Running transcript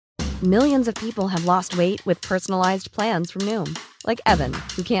Millions of people have lost weight with personalized plans from Noom. Like Evan,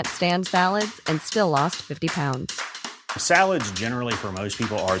 who can't stand salads and still lost 50 pounds. Salads generally for most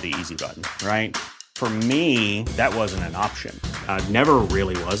people are the easy button, right? For me, that wasn't an option. I never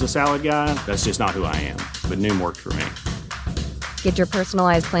really was a salad guy. That's just not who I am. But Noom worked for me. Get your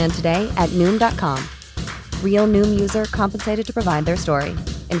personalized plan today at Noom.com. Real Noom user compensated to provide their story.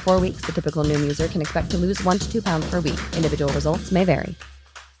 In 4 weeks, the typical Noom user can expect to lose 1 to 2 pounds per week. Individual results may vary.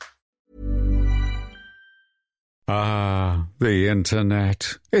 Ah, the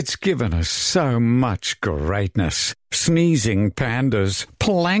internet. It's given us so much greatness. Sneezing pandas,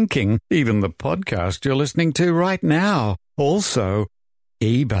 planking, even the podcast you're listening to right now. Also,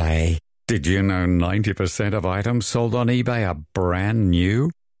 eBay. Did you know 90% of items sold on eBay are brand new?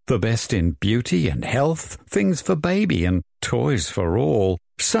 The best in beauty and health, things for baby and toys for all.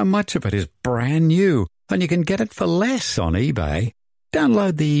 So much of it is brand new, and you can get it for less on eBay.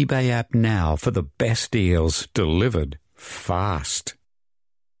 Download the eBay app now for the best deals delivered fast.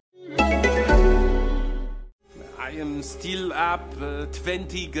 I am still up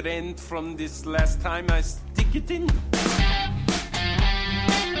 20 grand from this last time I stick it in.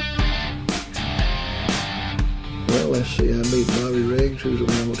 Well, let's see, I beat Bobby Riggs, who's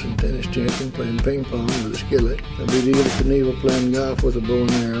a Hamilton tennis champion, playing ping pong with a skillet. I beat Edith Knievel playing golf with a bow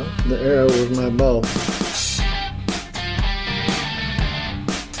and arrow. The arrow was my ball.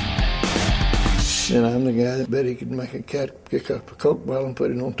 And I'm the guy that bet he could make a cat pick up a Coke bottle and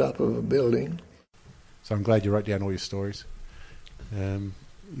put it on top of a building. So I'm glad you wrote down all your stories. You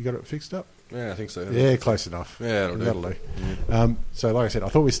got it fixed up? Yeah, I think so. Yeah, close enough. Yeah, that'll do. So like I said, I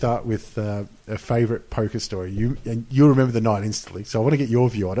thought we'd start with a favourite poker story. You'll remember the night instantly, so I want to get your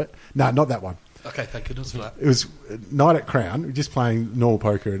view on it. No, not that one. Okay, thank goodness for that. It was a night at Crown, we're just playing normal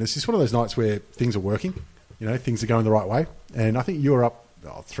poker, and it's just one of those nights where things are working, things are going the right way. And I think you were up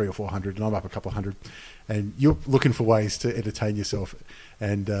 300 or 400, and I'm up a couple of hundred, and you're looking for ways to entertain yourself.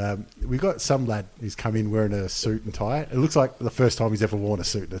 And we got some lad who's come in wearing a suit and tie. It looks like the first time he's ever worn a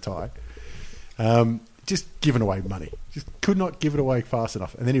suit and a tie. Just giving away money. Just could not give it away fast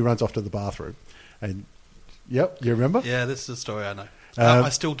enough. And then he runs off to the bathroom. And, yep, you remember? Yeah, this is a story I know. I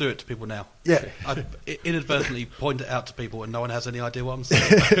still do it to people now. Yeah. I inadvertently point it out to people and no one has any idea what I'm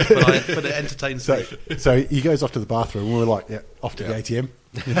saying. but it entertains me. So he goes off to the bathroom and we're like, off to the ATM.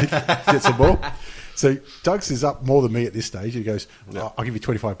 Get some more. So Doug's is up more than me at this stage. He goes, I'll give you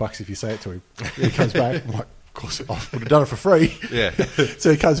 $25 if you say it to him. He comes back. I'm like, of course, I would have done it for free. Yeah.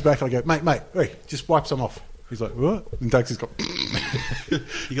 So he comes back and I go, mate, hey, just wipe some off. He's like, what? And Doug's has got...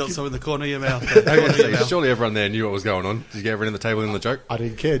 You got some in the corner of your mouth. Surely everyone there knew what was going on. Did you get everyone in the table in the joke? I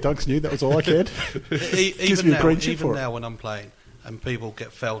didn't care. Doug's knew. That was all I cared. Even now when I'm playing and people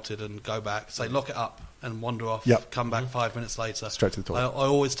get felted and go back, say, lock it up and wander off, come back 5 minutes later. Straight to the toilet. I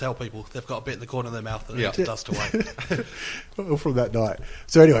always tell people they've got a bit in the corner of their mouth that they need to dust away. Well, from that night.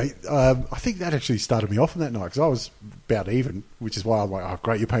 So anyway, I think that actually started me off on that night because I was about even, which is why I'm like, oh,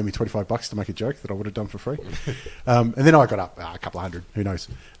 great, you're paying me $25 to make a joke that I would have done for free. And then I got up a couple of hundred, who knows.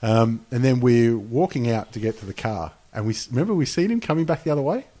 And then we're walking out to get to the car. And we seen him coming back the other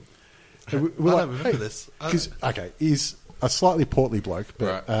way? And we're I don't remember this. He's a slightly portly bloke,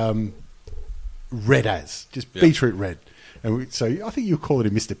 but... Right. Red as, just beetroot red. And so I think you were calling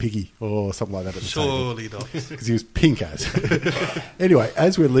him Mr. Piggy or something like that at the Surely table. not. Because he was pink as. Anyway,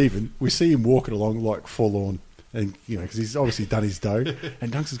 as we're leaving, we see him walking along like forlorn. And, because he's obviously done his dough.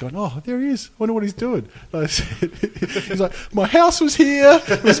 And Duncan's going, oh, there he is. I wonder what he's doing. And I said, he's like, my house was here.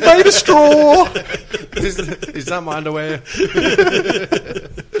 It was made of straw. Is that my underwear?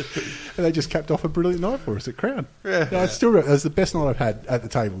 And they just capped off a brilliant night for us at Crown. Yeah. I still remember, it was the best night I've had at the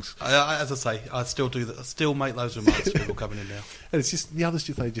tables. As I say, I still do that. I still make those remarks to people coming in now. And it's just, the others,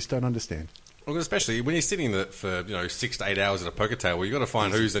 they just don't understand. Well, especially when you're sitting there for 6 to 8 hours at a poker table, you got to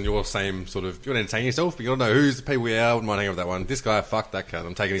find who's in your same sort of. You want to entertain yourself, but you got to know who's the people. I wouldn't mind hanging with that one. This guy, fuck that cunt.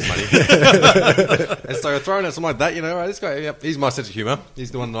 I'm taking his money. And so throwing out something like that, right, this guy, he's my sense of humour. He's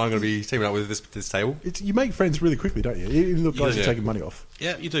the one that I'm going to be teaming up with this table. You make friends really quickly, don't you? Even the guys are taking money off.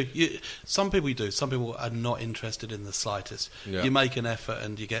 Yeah, you do. Some people you do. Some people are not interested in the slightest. Yeah. You make an effort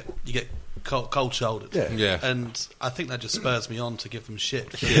and you get cold shouldered. Yeah. And I think that just spurs me on to give them shit.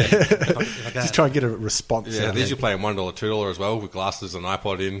 If I just try and get a response. Yeah, these you're playing $1, $2 as well with glasses and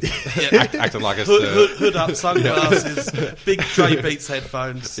iPod in, acting like it's hood up, sunglasses, big Dre Beats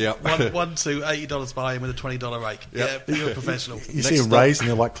headphones. Yep. One to $80 buy in with a $20 rake. Yep. Yeah, you're a professional. You see them raise and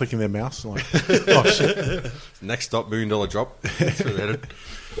they're like clicking their mouse, like, oh shit. Next stop, $1 million drop. That's where they're headed.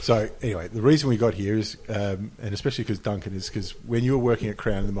 So anyway, the reason we got here is, and especially because Duncan, is because when you were working at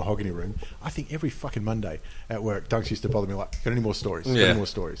Crown in the Mahogany Room, I think every fucking Monday at work, Duncan used to bother me like, got any more stories? Got any more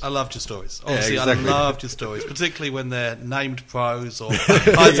stories? I loved your stories. Honestly, exactly. I loved your stories, particularly when they're named pros or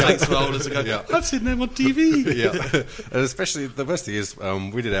high stakes rollers and go, I've seen them on TV. Yeah, and especially the best thing is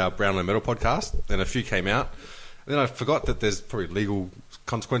we did our Brownlow Metal podcast, and a few came out. And then I forgot that there's probably legal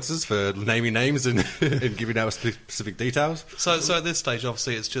consequences for naming names and, and giving out specific details. So at this stage,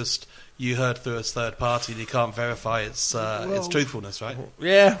 obviously, it's just you heard through a third party and you can't verify its truthfulness, right?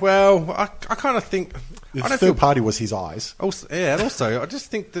 Yeah, well, I kind of think... The third party was his eyes. Also, yeah, and also, I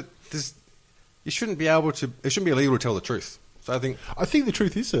just think that you shouldn't be able to... It shouldn't be illegal to tell the truth. So I think the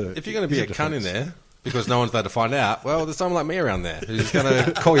truth is if you're going to be a cunt in there... Because no one's allowed to find out. Well, there's someone like me around there who's going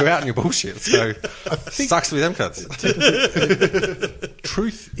to call you out on your bullshit. So I think sucks with them cunts.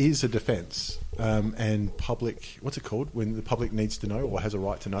 Truth is a defence, and public. What's it called when the public needs to know or has a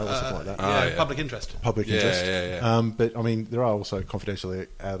right to know or something like that? Public interest. Public interest. Yeah. But I mean, there are also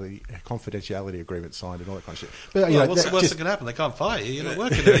confidentiality agreements signed and all that kind of shit. But what's the worst that can happen? They can't fire you. You're not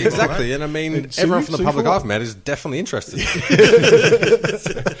working anymore. Exactly, right? and I mean, everyone from the public I've met is definitely interested.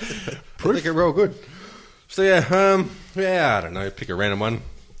 I think it's real good. So I don't know. Pick a random one.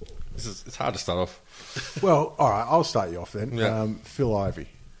 It's hard to start off. Well, all right. I'll start you off then. Yeah. Phil Ivey.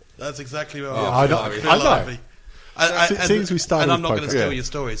 That's exactly what I know. Since we started, and I'm not going to steal your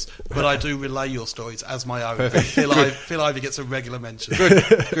stories, but I do relay your stories as my own. Phil Ivey gets a regular mention.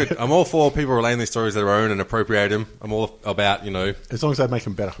 Good. I'm all for people relaying these stories their own and appropriate them. I'm all about as long as they make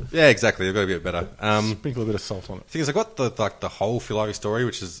them better. Yeah, exactly. They've got to get better. Sprinkle a bit of salt on it. The thing is, I got the whole Phil Ivey story,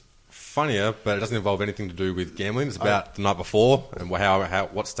 which is funnier, but it doesn't involve anything to do with gambling. It's about the night before and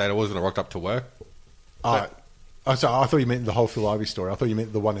what state I was when I rocked up to work. So I thought you meant the whole Phil Ivey story. I thought you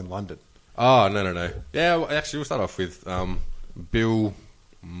meant the one in London. Oh, no. Yeah, well, actually, we'll start off with Bill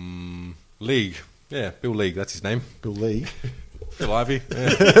League. Yeah, Bill League, that's his name. Bill League. Phil Ivey. Yeah.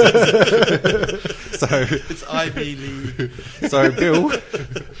 So it's Ivy League. So Bill.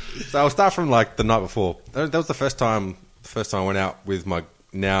 So I'll start from like the night before. That was the first time I went out with my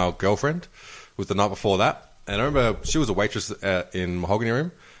now girlfriend. Was the night before that, and I remember she was a waitress in Mahogany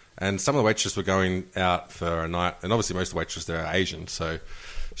Room, and some of the waitresses were going out for a night, and obviously most of the waitresses there are Asian, so.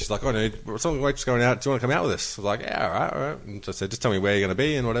 She's like, some of the waitresses going out. Do you want to come out with us? I was like, yeah, all right. And I said, just tell me where you're going to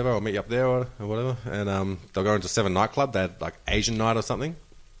be and whatever. I'll meet you up there or whatever. And they'll go into 7 nightclub. They had like Asian night or something.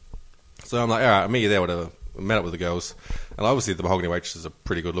 So I'm like, all right, I'll meet you there, whatever. I met up with the girls. And obviously the Mahogany waitresses are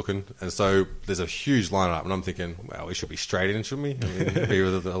pretty good looking. And so there's a huge lineup. And I'm thinking, well, we should be straight in, shouldn't we? I mean, be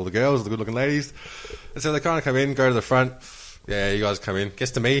with all the girls, the good looking ladies. And so they kind of come in, go to the front. Yeah, you guys come in.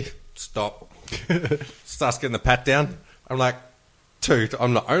 Gets to me. Stop. Starts getting the pat down. I'm like, dude,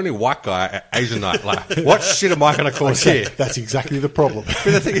 I'm the only white guy at Asian night. Like, what shit am I going to cause here? That's exactly the problem.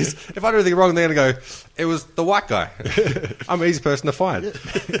 But the thing is, if I do anything wrong, they're going to go, it was the white guy. I'm an easy person to find.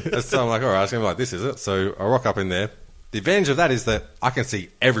 And so I'm like, all right, it's going to be like, this is it. So I rock up in there. The advantage of that is that I can see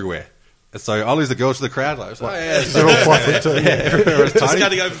everywhere. And so I lose the girls to the crowd. Like, they're all 5 foot 2. Everyone's tiny.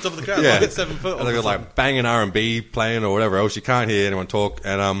 Scanning over the top of the crowd. Yeah. Like it's 7 foot. And they got like banging R&B playing or whatever else. You can't hear anyone talk.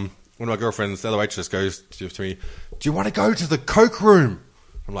 And one of my girlfriends, the other waitress, goes to me, do you want to go to the Coke room?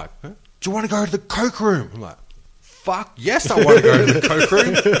 I'm like, huh? Do you want to go to the Coke room? I'm like, fuck yes, I want to go to the Coke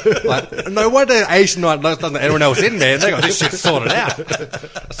room. Like, no wonder Asian night doesn't let anyone else in there. They got this shit sorted out.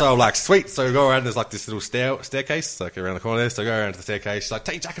 So I'm like, sweet. So we go around. There's like this little staircase, like around the corner there. So I go around to the staircase. She's like,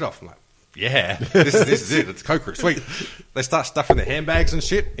 take your jacket off. I'm like, yeah, this is it. It's Coke room. Sweet. They start stuffing their handbags and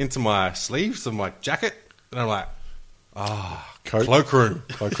shit into my sleeves of my jacket, and I'm like, cloak room.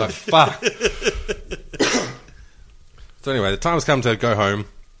 Like, fuck. So anyway, the time's come to go home.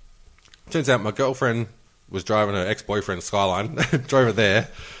 Turns out my girlfriend was driving her ex-boyfriend's Skyline, drove it there,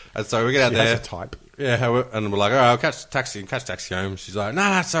 and so we get out there. Has a type. Yeah, and we're like, all right, I'll catch taxi home. She's like,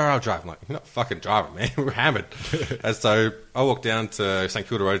 no, sorry, I'll drive. I'm like, you're not fucking driving, man. We're hammered. And so I walk down to St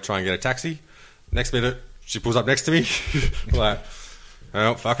Kilda Road to try and get a taxi. Next minute, she pulls up next to me. I'm like,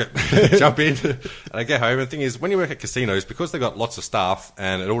 oh, fuck it. Jump in. And I get home. And the thing is, when you work at casinos, because they've got lots of staff,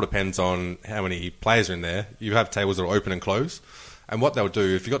 and it all depends on how many players are in there, you have tables that will open and close. And what they'll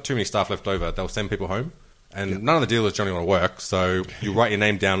do, if you've got too many staff left over, they'll send people home. And none of the dealers generally want to work, so you write your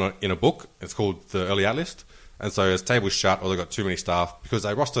name down in a book. It's called the early out list. And so as tables shut or they've got too many staff, because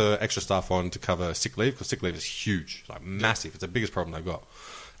they roster extra staff on to cover sick leave, because sick leave is huge, like massive. It's the biggest problem they've got.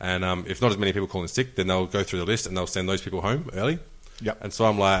 And if not as many people calling sick, then they'll go through the list and they'll send those people home early. Yep. And so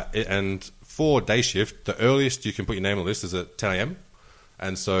I'm like, and for day shift, the earliest you can put your name on the list is at 10 a.m.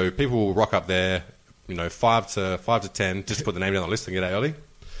 And so people will rock up there, 5 to 10, just to put the name down on the list and get out early.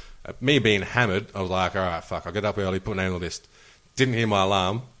 Me being hammered, I was like, all right, fuck, I'll get up early, put a name on the list. Didn't hear my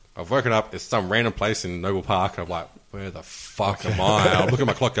alarm. I've woken up. It's some random place in Noble Park. I'm like, where the fuck am I? I'm looking at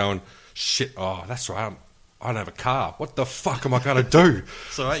my clock going, shit, oh, that's right. I don't have a car. What the fuck am I going to do?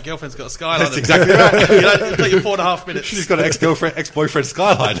 So, right, girlfriend's got a Skyline. That's exactly right. It'll take you 4.5 minutes. She's got an ex-boyfriend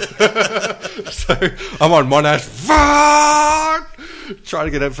Skyline. So I'm on Monash. Fuck! Trying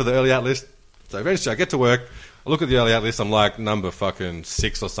to get out for the early out list. So eventually I get to work. I look at the early out list. I'm like number fucking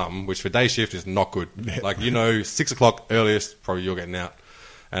 6 or something, which for day shift is not good. Like, 6 o'clock earliest, probably you're getting out.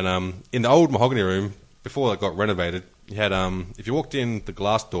 And in the old mahogany room, before it got renovated, you had, if you walked in the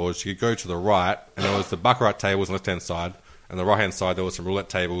glass doors, you could go to the right, and there was the baccarat tables on the left-hand side, and the right-hand side there was some roulette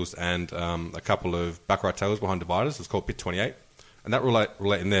tables and a couple of baccarat tables behind dividers. It was called Pit 28. And that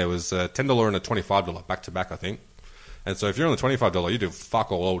roulette in there was $10 and a $25 back-to-back, I think. And so if you're on the $25, you do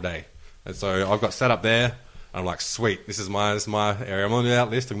fuck all day. And so I've got set up there, and I'm like, sweet, this is my area. I'm on the out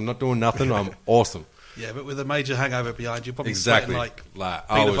list, I'm not doing nothing, I'm awesome. Yeah, but with a major hangover behind you, probably exactly sweating like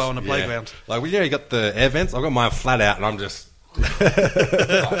pedophile on a playground. Like, you got the air vents. I've got mine flat out, and I'm just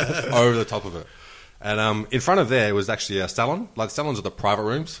over the top of it. And in front of there was actually a salon. Like, salons are the private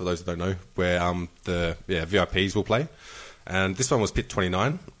rooms, for those who don't know, where the VIPs will play. And this one was Pit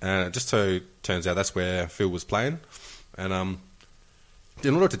 29, and it just so turns out that's where Phil was playing. And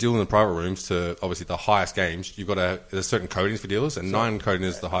in order to deal in the private rooms to obviously the highest games, you've got there's certain codings for dealers, and 9 coding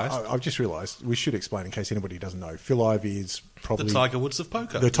is the highest. I've just realised we should explain in case anybody doesn't know. Phil Ivey is probably the Tiger Woods of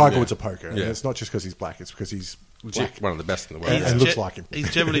poker. The Tiger Woods of poker, and it's not just because he's black; it's because he's black. One of the best in the world, and looks like him.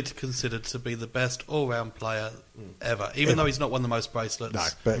 He's generally considered to be the best all-round player ever, even though he's not won the most bracelets. No,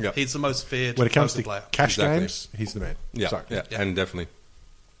 but he's the most feared. When it comes to player. cash games, he's the man. Yeah, and definitely.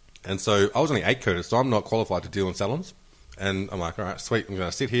 And so I was only 8 coded, so I'm not qualified to deal in salons. And I'm like, all right, sweet. I'm going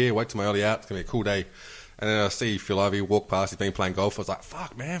to sit here, wait till my early out. It's going to be a cool day. And then I see Phil Ivey walk past. He's been playing golf. I was like,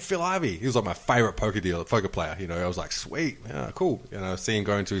 fuck, man, Phil Ivey. He was like my favourite poker player. I was like, sweet, yeah, cool. See him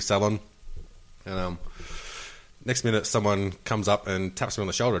going to his salon. And next minute, someone comes up and taps me on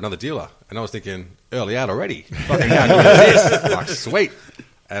the shoulder, another dealer. And I was thinking, early out already. Fucking how good is this? Like, sweet.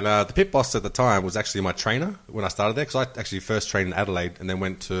 And the pit boss at the time was actually my trainer when I started there, because I actually first trained in Adelaide and then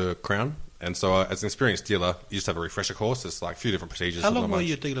went to Crown. And so as an experienced dealer, you just have a refresher course. There's like a few different procedures. How long were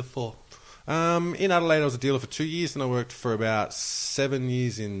you a dealer for? In Adelaide, I was a dealer for 2 years, and I worked for about 7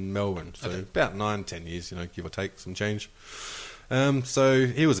 years in Melbourne. So about 9-10 years, give or take some change. So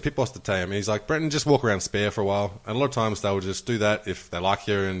he was a pit boss at the time, and he's like, Brenton, just walk around spare for a while. And a lot of times they'll just do that if they like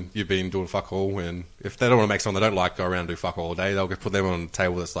you and you've been doing fuck all. And if they don't want to make someone they don't like go around and do fuck all day, they'll put them on a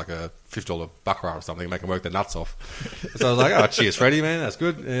table that's like a $50 baccarat or something and make them work their nuts off. So I was like, oh, cheers, Freddie, man, that's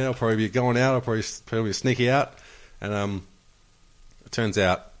good. Yeah, I'll probably be going out. I'll probably be sneaky out. And it turns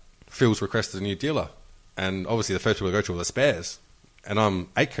out Phil's requested a new dealer. And obviously the first people to go to were the spares. And I'm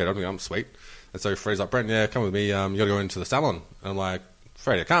 8 code. I'm sweet. And so Freddie's like, Brenton, yeah, come with me. You got to go into the salon. And I'm like,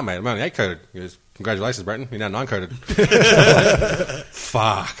 Freddie, I can't, mate. I'm only 8 coded. He goes, congratulations, Brenton. You're now 9 coded. Like,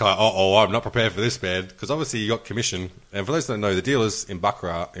 fuck. I'm not prepared for this, man. Because obviously you got commission. And for those that don't know, the dealers in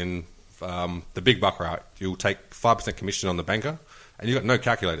baccarat, in the big baccarat, you'll take 5% commission on the banker. And you've got no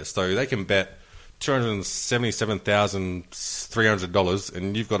calculators. So they can bet $277,300,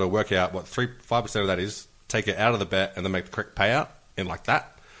 and you've got to work out what 5% of that is, take it out of the bet, and then make the correct payout in like that.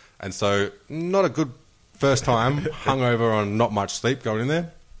 And so, not a good first time, hungover on not much sleep going in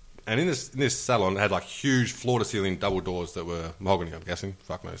there. And in this salon, it had like huge floor-to-ceiling double doors that were mahogany, I'm guessing.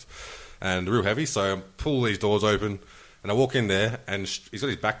 Fuck knows. And real heavy. So I pull these doors open, and I walk in there, and he's got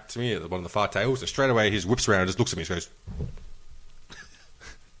his back to me at one of the far tables. And straight away, he whips around and just looks at me and goes...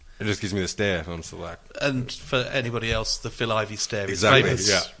 It just gives me the stare, and I'm sort of like... And for anybody else, the Phil Ivey stare is exactly,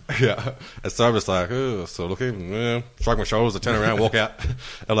 famous. Yeah. And so I'm just like, oh, so looking, shrug my shoulders, I turn around, walk out.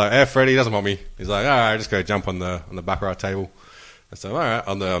 I'm like, hey, Freddie, he doesn't want me. He's like, all right, just go jump on the baccarat table. And so, all right,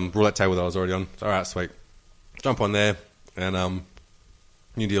 on the roulette table that I was already on. So, all right, sweet. Jump on there, and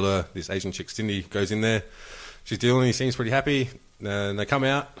new dealer, this Asian chick, Cindy, goes in there. She's dealing, he seems pretty happy. And they come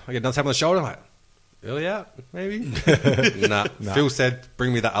out, I get another tap on the shoulder, I'm like, early out, maybe? Nah. Phil said,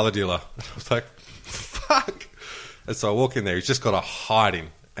 bring me that other dealer. I was like, fuck. And so I walk in there. He's just got a hiding.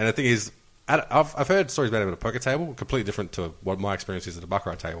 And the thing is, I've heard stories about him at a poker table, completely different to what my experience is at a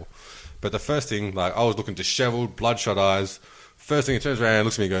baccarat table. But the first thing, like, I was looking disheveled, bloodshot eyes. First thing he turns around and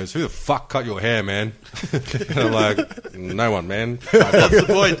looks at me and goes, who the fuck cut your hair, man? And I'm like, no one, man. That's the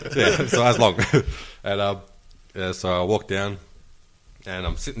point. Yeah, so I was long. And so I walk down. And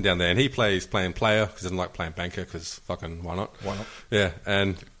I'm sitting down there, and he playing player because he doesn't like playing banker because fucking why not? Why not? Yeah,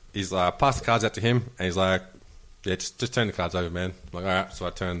 and he's like, pass the cards out to him, and he's like, yeah, just turn the cards over, man. I'm like, all right, so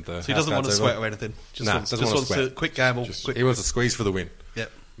I turned the. So he doesn't want to sweat or anything. Just wants to quick gamble. He wants to squeeze for the win.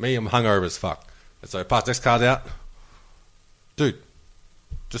 Yep. Me, I'm hungover as fuck. And so I pass next card out. dude,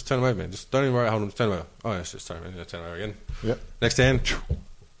 just turn him over, man. Just don't even worry. Hold on, just turn him over. Oh, yeah, just turn him over. Turn him over again. Yep. Next hand.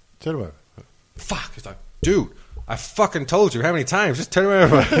 Turn him over. Fuck. He's like, dude, I fucking told you how many times. Just turn him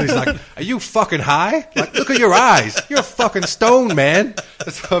over. And he's like, are you fucking high? Like, look at your eyes. You're fucking stoned, man.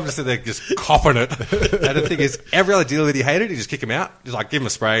 So I'm just sitting there just copping it. And the thing is, every other dealer that he hated, he just kick him out. Just like, give him a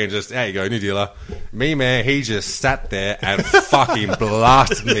spray and just, there you go, new dealer. Me, man, he just sat there and fucking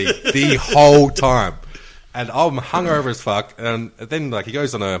blasted me the whole time. And I'm hungover as fuck. And then, like, he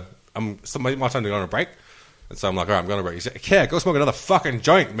goes on my time to go on a break. And so I'm like, all right, I'm going to break. He's like, yeah, go smoke another fucking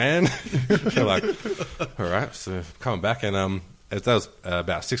joint, man. I'm like, all right. So coming back, and that was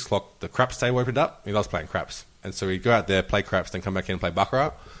about 6 o'clock. The craps table opened up. He loves playing craps. And so he'd go out there, play craps, then come back in and play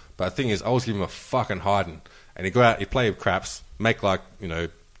baccarat. But the thing is, I was giving him a fucking hiding. And he'd go out, he'd play craps, make like, a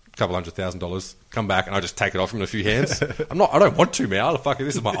couple $100,000, come back, and I just take it off him in a few hands. I don't want to, man.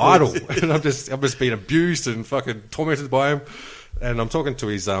 This is my idol. And I'm just being abused and fucking tormented by him. And I'm talking to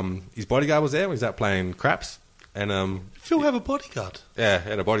his bodyguard was there when he was out playing craps. And Phil have a bodyguard? Yeah, he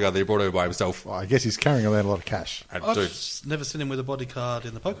had a bodyguard that he brought over by himself. Well, I guess he's carrying around a lot of cash. I've never seen him with a bodyguard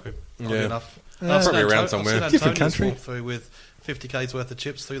in the poker room. Enough. Probably around somewhere. Different country. Walk through with 50k's worth of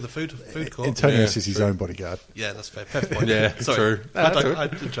chips through the food court. Antonius is his own bodyguard. Yeah, that's fair. Fair point. Yeah, sorry. True. I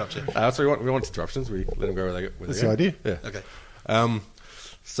interrupt you. That's what we want interruptions. We let them go where they go. That's the idea. Yeah. Okay.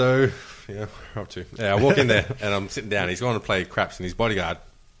 So, we're up to. Yeah, I walk in there and I'm sitting down. He's going to play craps, and his bodyguard,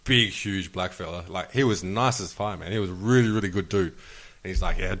 big, huge black fella. Like, he was nice as fire, man. He was a really, really good dude. And he's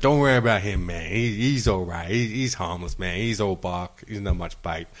like, yeah, don't worry about him, man. He's all right. He's harmless, man. He's all bark. He's not much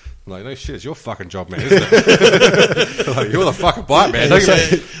bait. I'm like, no shit, it's your fucking job, man, isn't it? Like, you're the fucking bite, man. You're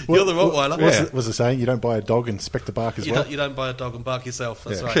the Rottweiler. What's the saying? You don't buy a dog and inspect the bark as well? You don't buy a dog and bark yourself.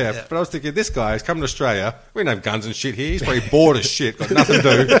 That's right. Yeah, but I was thinking, this guy's coming to Australia. We don't have guns and shit here. He's probably bored as shit, got nothing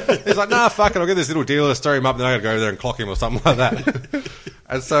to do. He's like, nah, fuck it. I'll get this little dealer, stir him up, and then I got to go there and clock him or something like that.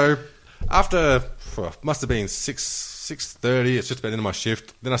 And so after, must have been 6:30, it's just about the end of my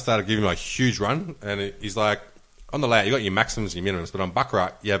shift. Then I started giving him a huge run, and he's like, on the layout, you got your maximums and your minimums, but on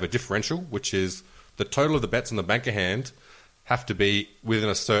baccarat, you have a differential, which is the total of the bets on the banker hand have to be within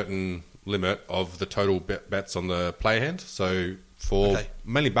a certain limit of the total bets on the player hand. So for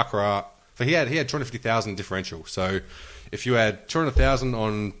mainly baccarat, he had 250,000 differential. So if you had 200,000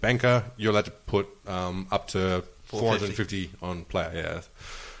 on banker, you're allowed to put up to 450 on player. Yeah,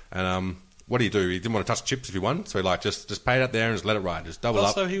 and what do? He didn't want to touch chips if he won, so he just paid out there and just let it ride, just double up.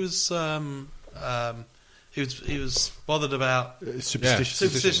 Also, he was. He was bothered about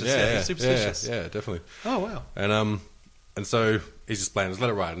superstitious. Yeah, definitely. Oh wow! And so he's just playing, just let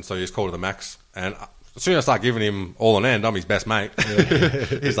it ride, and so he's called to the max. And as soon as I start giving him all on end, I'm his best mate.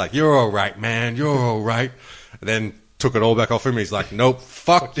 He's like, "You're all right, man. You're all right." And then took it all back off him. He's like, "Nope,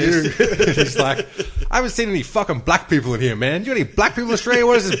 fuck this." He's like, "I haven't seen any fucking black people in here, man. You got any black people in Australia?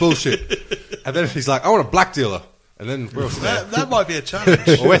 What is this bullshit?" And then he's like, "I want a black dealer." And then we're all that might be a challenge.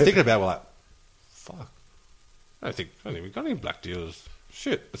 Well, we're thinking about it, we're like, fuck. I don't think we've got any black dealers.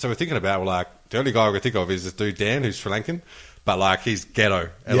 Shit. So we're thinking about, the only guy we can think of is this dude Dan, who's Sri Lankan, but he's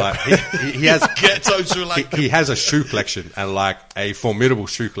ghetto, and he has ghetto Sri Lankan. He has a shoe collection and a formidable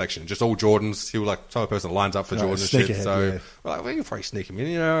shoe collection, just all Jordans. He was type of person that lines up for Jordans and shit. Ahead, so we can probably sneak him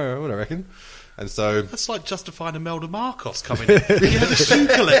in, what I reckon. And so that's like justifying Imelda Marcos coming in. He had a shoe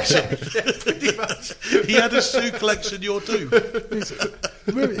collection. Yeah, pretty much. He had a shoe collection. You're due.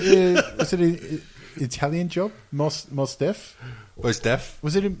 Was it an Italian job? Mos Def? Was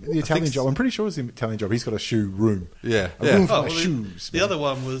it the Italian job? I'm pretty sure it was the Italian job. He's got a shoe room. Yeah. A room for my shoes. The other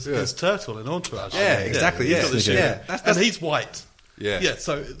one was his Turtle in Entourage. Yeah, exactly. Yeah. And he's white. Yeah. Yeah.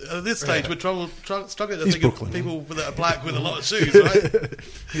 So at this stage, we're struggling to think of people that are black with a lot of shoes, right?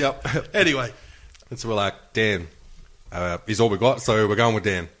 Yep. Anyway. And so we're like, Dan, he's all we got, so we're going with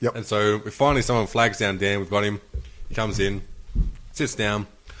Dan. Yep. And so finally someone flags down Dan, we've got him, he comes in, sits down,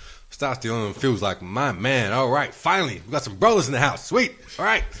 starts dealing, and feels like, my man, all right, finally, we've got some brothers in the house, sweet, all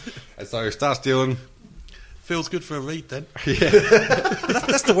right. And so he starts dealing. Feels good for a read then. Yeah.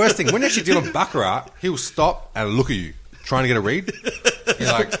 That's the worst thing. When you actually deal on baccarat, he'll stop and look at you, trying to get a read.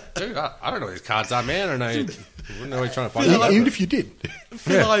 He's like, dude, I don't know what these cards are, man. I don't know. You wouldn't know what you're trying to find out. Even if you did.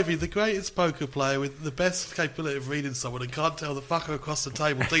 Phil Ivey, the greatest poker player with the best capability of reading someone and can't tell the fucker across the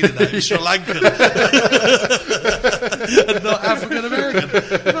table dealing that is Sri Lankan and not African American.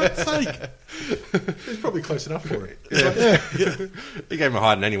 For God's sake. He's probably close enough for it. Yeah. He gave him a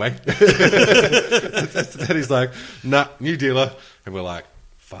hiding anyway. Then he's like, nah, new dealer. And we're like,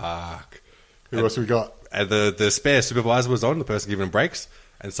 fuck. Who else we got? And the spare supervisor was on, the person giving him breaks.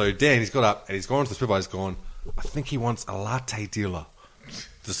 And so Dan, he's got up and he's gone to the supervisor, gone, I think he wants a latte dealer.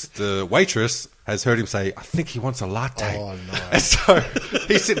 the waitress has heard him say, I think he wants a latte. Oh, no. And so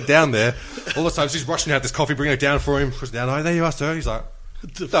he's sitting down there. All the time, she's rushing out this coffee, bringing it down for him. Pushing down. Oh, there you are, sir. He's like,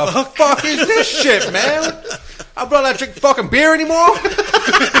 the fuck is this shit, man? I'm not allowed to drink fucking beer anymore.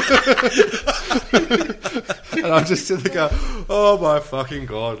 And I'm just sitting there going, oh my fucking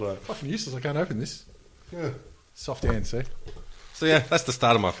God. Like, Fucking useless. I can't open this. Yeah. Soft hand, see? so yeah, that's the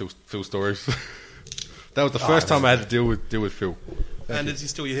start of my Phil stories. That was the first time I had to deal with Phil. And is he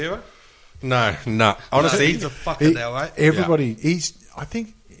still your hero? No. Honestly, he's a fucker now, right? Everybody, I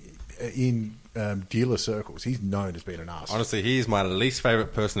think in dealer circles, he's known as being an arse. honestly, he is my least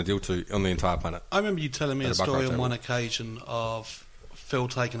favourite person to deal to on the entire planet. I remember you telling me At a a baccarat story on table. one occasion of Phil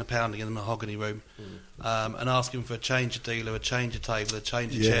taking a pounding in the mahogany room and asking for a change of dealer, a change of table, a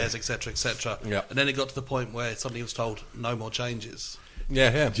change of chairs, etc., etc. Yeah. And then it got to the point where suddenly he was told no more changes.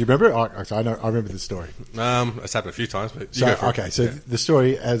 Yeah. Do you remember it? I remember the story. It's happened a few times, but you So, go for it. okay, so the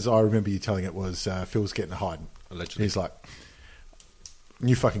story, as I remember you telling it, was Phil's getting a hiding. Allegedly. He's like,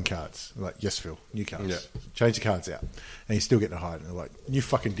 new fucking cards. I'm like, yes, Phil, new cards. Yeah. Change the cards out. And he's still getting a hiding. They're like, new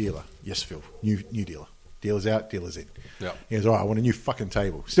fucking dealer. Yes, Phil, new dealer. Dealer's out, dealer's in. Yeah. He goes, all right, I want a new fucking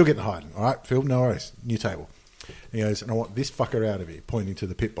table. Still getting a hiding. All right, Phil, no worries. New table. And he goes, and I want this fucker out of here, pointing to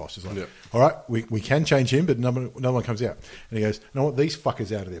the pit boss. He's like, Yeah. all right, we can change him, but no one comes out. And he goes, and I want these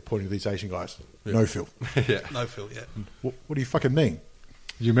fuckers out of there, pointing to these Asian guys. Yeah. No, Phil. Yeah. No, Phil, yeah. What do you fucking mean?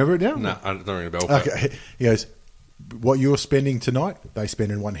 Do you remember it now? No, I don't ring a bell. but- Okay. He goes, what you're spending tonight, they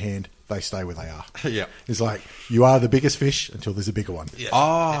spend in one hand, they stay where they are. Yeah. It's like, you are the biggest fish until there's a bigger one. Yeah.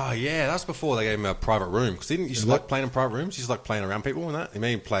 Oh, yeah, that's before they gave him a private room. Because he didn't used to like playing in private rooms. He used to like playing around people and that. He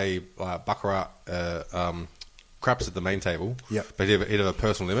made him play baccarat, craps at the main table. Yep. But he'd have a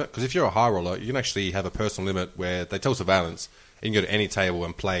personal limit. Because if you're a high roller, you can actually have a personal limit where they tell surveillance, you can go to any table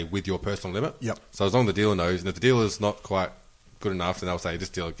and play with your personal limit. Yep. So as long as the dealer knows, and if the dealer's not quite good enough, then they'll say, this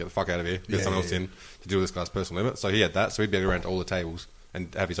dealer, get the fuck out of here. Get someone else in to deal with this guy's personal limit. So he had that. So he'd be around to all the tables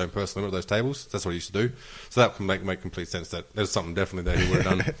and have his own personal limit of those tables. That's what he used to do. So that can make complete sense that there's something definitely that he would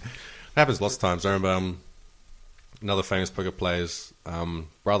have done. It happens lots of times. I remember another famous poker player's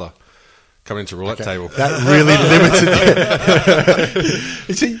brother coming into a roulette table. That really limited.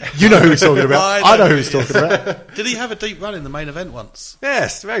 You see, you know who he's talking about. I know who he's talking about. Did he have a deep run in the main event once?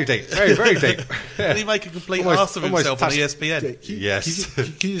 Yes, very deep. Very, very deep. Yeah. Did he make a complete Almost- ass of almost himself on touched- ESPN? Yes.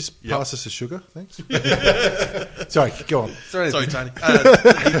 Can you just pass us a sugar? Thanks. Sorry, go on. Sorry, Tony.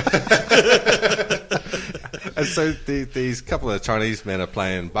 And so these couple of Chinese men are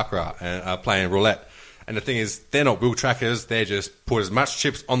playing baccarat and are playing roulette. And the thing is, they're not wheel trackers. They're just put as much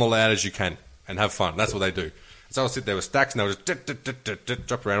chips on the layout as you can and have fun. That's what they do. So I'll sit there with stacks and they'll just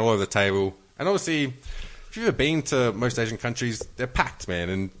drop around all over the table. And obviously, if you've ever been to most Asian countries, they're packed, man.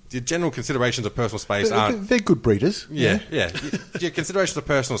 And your general considerations of personal space aren't... They're good breeders. Yeah. Your considerations of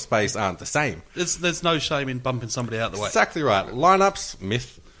personal space aren't the same. There's no shame in bumping somebody out of the way. Exactly right. Lineups,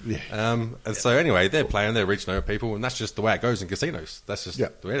 myth. Yeah. And so anyway, they're playing, they're reaching over people, and that's just the way it goes in casinos. That's just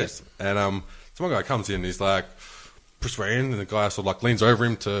the way it is. And so one guy comes in, and he's like, push way in, and the guy sort of like leans over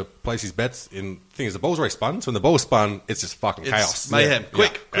him to place his bets. And the thing is, the ball's already spun, so when the ball's spun, it's just fucking chaos. Mayhem. Yeah.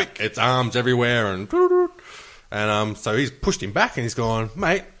 Quick. It's arms everywhere, and so he's pushed him back, and he's gone,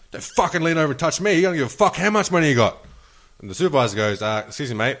 mate, don't fucking lean over and touch me. You don't give a fuck how much money you got. And the supervisor goes,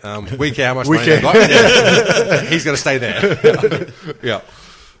 excuse me, mate, we care how much money you got. Yeah. He's going to stay there. Yeah.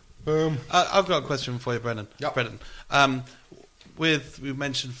 I've got a question for you, Brendan. Yep. Brendan, we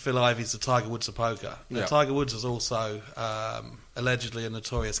mentioned Phil Ivey's the Tiger Woods of poker. Now, Yep. Tiger Woods is also allegedly a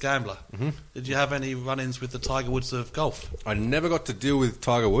notorious gambler. Mm-hmm. Did you have any run-ins with the Tiger Woods of golf? I never got to deal with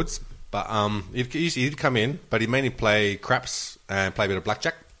Tiger Woods, but he'd come in, but he'd mainly play craps and play a bit of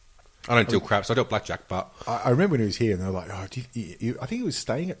blackjack. I don't deal craps, I deal blackjack, but... I remember when he was here, and they were like, "Oh, I think he was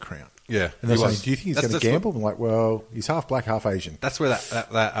staying at Crown." Yeah, And they're he saying, was. "Do you think he's That's- going to that's gamble?" I'm like, "Well, he's half black, half Asian." That's where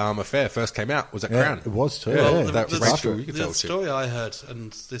that affair first came out, was at Yeah, Crown. it was too. Yeah, Yeah. that was Rachel, you could tell the too. story I heard,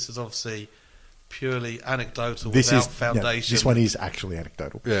 and this is obviously purely anecdotal This without is foundation. this one is actually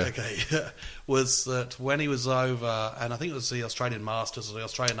anecdotal. Yeah. Okay, was that when he was over, and I think it was the Australian Masters or the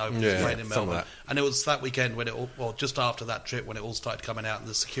Australian Open, was Yeah, played in something Melbourne, like that. and it was that weekend when just after that trip when it all started coming out, and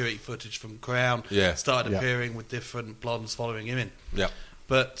the security footage from Crown started appearing with different blondes following him in. Yeah.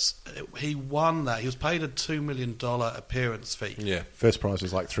 But he won that. He was paid a $2 million appearance fee. Yeah. First prize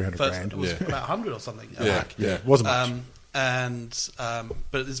was like 300 grand. It was about 100 or something. Yeah. It wasn't much.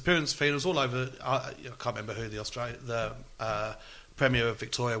 But his appearance fee was all over. I can't remember who the Premier of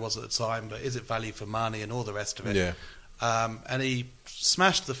Victoria was at the time, but is it value for money and all the rest of it? Yeah. And he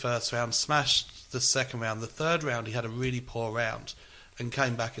smashed the first round, smashed the second round. The third round, he had a really poor round and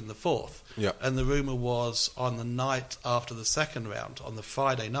came back in the fourth. Yeah. And the rumour was on the night after the second round, on the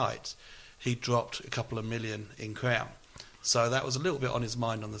Friday night, he dropped a couple of million in Crown. So that was a little bit on his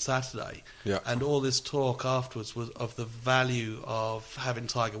mind on the Saturday. Yeah. And all this talk afterwards was of the value of having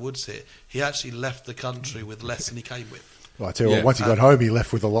Tiger Woods here. He actually left the country with less than he came with. Well, I tell you what, Yeah. once he got home, he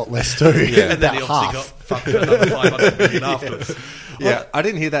left with a lot less too. Yeah. And then he About obviously half. got fucked for another 500 million afterwards. Yeah, I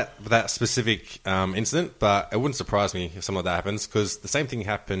didn't hear that specific incident, but it wouldn't surprise me if something like that happens, because the same thing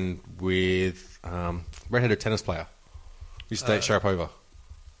happened with redheaded tennis player. Used to date Sharapova,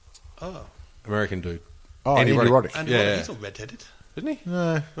 Oh. American dude. Oh, Andy Roddick. And Yeah. he's not redheaded. Didn't he?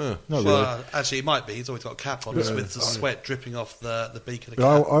 No, not really. Well, actually, he might be. He's always got a cap on with the sweat dripping off the beak of the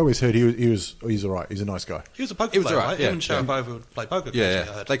But I cap. always heard he's all right. He's a nice guy. He was a poker He was player, alright, right? yeah, Him and Sharapova would play poker. Yeah, occasionally, I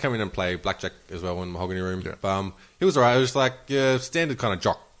yeah. heard. They come in and play blackjack as well in the mahogany room. Yeah. He was alright. It was like standard kind of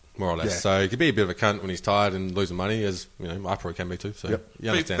jock, more or less. Yeah. So he could be a bit of a cunt when he's tired and losing money, as you know, I probably can be too. So Yep.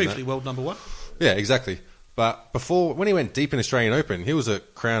 you understand Briefly that. world number one. Yeah, exactly. But when he went deep in Australian Open, he was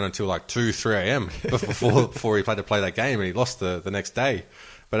at Crown until like 2, 3 a.m. before he played to play that game, and he lost the next day.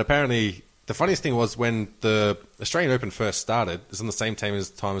 But apparently, the funniest thing was when the Australian Open first started, it was on the same time as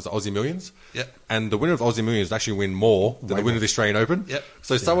the Aussie Millions. Yep. And the winner of the Aussie Millions would actually win more than the winner of the Australian Open. Yep.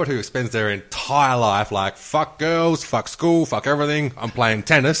 So someone who spends their entire life like, fuck girls, fuck school, fuck everything, I'm playing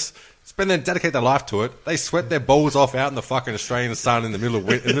tennis, dedicate their life to it. They sweat their balls off out in the fucking Australian sun in the middle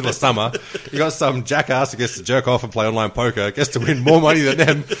of summer. You got some jackass who gets to jerk off and play online poker, gets to win more money than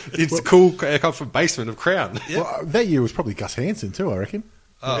them. It's the cool come from basement of Crown. Well, that year was probably Gus Hansen too, I reckon.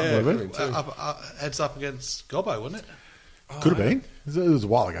 Heads up against Gobbo, wasn't it? Could have been. It was a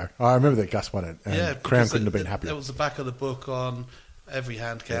while ago. I remember that Gus won it, and Crown couldn't have been happier. There was the back of the book on every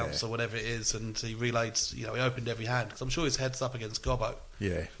hand counts or whatever it is, and he relayed, he opened every hand, because I'm sure his head's up against Gobbo.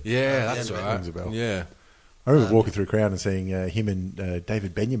 Yeah. Yeah, that's Yeah, right. rings a bell. Yeah. I remember walking through Crown and seeing him and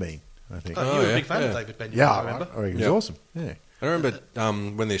David Benjamin, I think. You were yeah, a big fan of yeah. David Benjamin, Yeah, I I remember. think he was Yeah. awesome. Yeah. I remember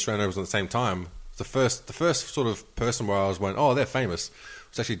when the Australian Open was at the same time, the first sort of person where I was went, oh, they're famous,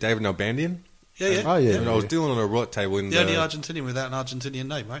 was actually David Nalbandian. Yeah, yeah. Oh, yeah. And I was dealing on a roulette table in The only Argentinian without an Argentinian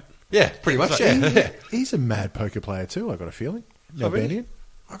name, right? Yeah, pretty much, yeah. He's a mad poker player too, I got a feeling. Oh, really? Albanian.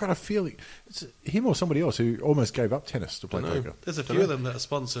 I got a feeling. It's him or somebody else who almost gave up tennis to play Don't know. poker. There's a few of them that are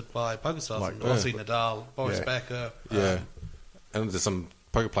sponsored by PokerStars. Like, Rossi, Nadal, Boris Yeah. Becker. Yeah. And there's some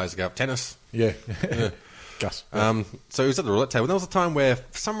poker players that go up tennis. Yeah. Gus. So he was at the roulette table. And there was a time where,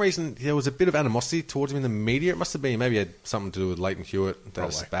 for some reason, there was a bit of animosity towards him in the media. It must have been, maybe it had something to do with Leighton Hewitt,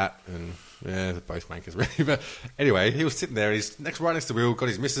 that spat, and yeah, they're both wankers, really. But anyway, he was sitting there, he's right next to Will, got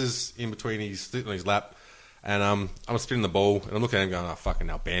his missus in between, he's sitting on his lap, and I'm spinning the ball, and I'm looking at him going, oh, fucking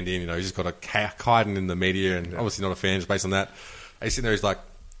Nalbandian, he's just got a hiding in the media, and obviously not a fan, just based on that. And he's sitting there, he's like,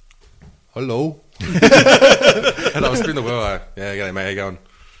 hello. And I was spinning the ball, like, yeah, g'day, mate, how you going?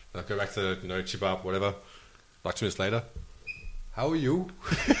 And I go back to, chip up, whatever. Like 2 minutes later, how are you?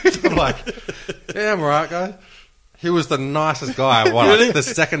 I'm like, yeah, I'm alright, guy. He was the nicest guy. Really? The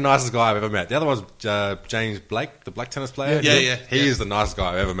second nicest guy I've ever met. The other one was James Blake, the black tennis player. Yeah. He is the nicest guy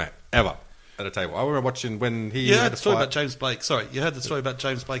I've ever met, ever, at a table. I remember watching when he You heard had the to story fight. about James Blake. Sorry, you heard the story about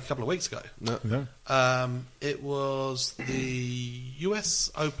James Blake a couple of weeks ago. No. It was the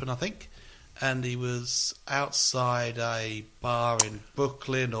US Open, I think, and he was outside a bar in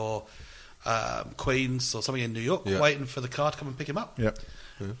Brooklyn or Queens or something in New York, waiting for the car to come and pick him up. Yep.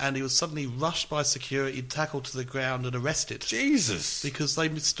 And he was suddenly rushed by security, tackled to the ground, and arrested. Jesus. Because they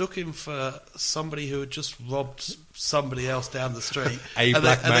mistook him for somebody who had just robbed somebody else down the street. A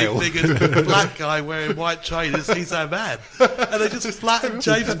black male. And they figured, black guy wearing white trainers, he's our man. And they just flattened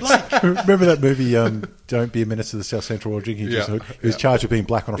James Blake. Remember that movie, Don't Be a Menace to the South Central or Drinking Juice? He was charged with being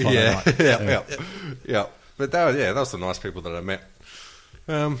black on a Friday night. Yeah. But that was the nice people that I met.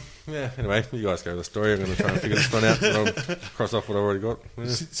 Anyway, you guys go with the story. I'm going to try and figure this one out. I'll cross off what I've already got. Yeah.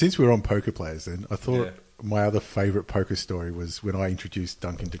 Since we're on poker players then, I thought my other favourite poker story was when I introduced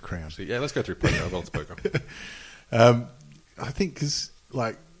Duncan to Crown. So, let's go through poker. Well, it's poker. I think because,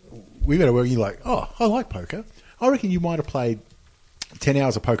 we met at work and you're like, oh, I like poker. I reckon you might have played 10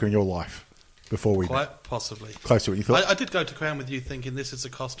 hours of poker in your life before we met. Quite possibly. Close to it. You thought? I did go to Crown with you thinking this is the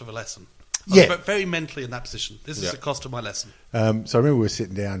cost of a lesson. Yeah. I was very mentally in that position. This is the cost of my lesson. So I remember we were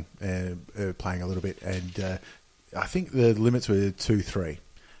sitting down playing a little bit, and I think the limits were 2-3,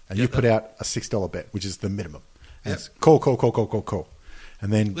 and you put out a $6 bet, which is the minimum. And it's call.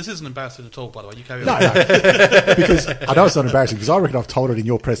 And then This isn't embarrassing at all, by the way. You carry on. no, because I know it's not embarrassing because I reckon I've told it in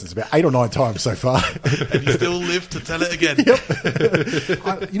your presence about 8 or 9 times so far. And you still live to tell it again.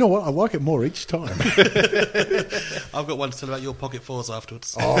 You know what? I like it more each time. I've got one to tell about your pocket fours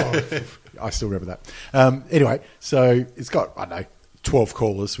afterwards. Oh, I still remember that. Anyway, so it's got, I don't know, 12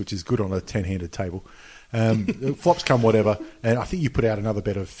 callers, which is good on a 10-handed table. Flops come whatever, and I think you put out another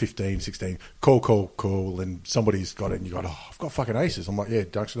bet of 15, 16. Call, and somebody's got it, and you go, I've got fucking aces. I'm like, yeah,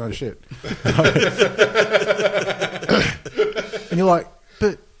 Dunks, no shit. And you're like,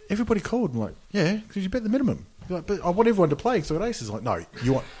 but everybody called. I'm like, yeah, because you bet the minimum. You're like, but I want everyone to play because I've got aces. I'm like, no,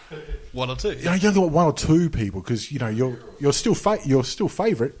 you want one or two. You only want one or two people because you're still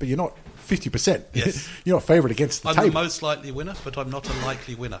favourite, but you're not 50%. Yes, you're not favourite against the table. I'm the most likely winner, but I'm not a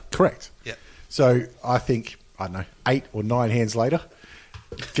likely winner. Correct. Yeah. So I think, I don't know, 8 or 9 hands later,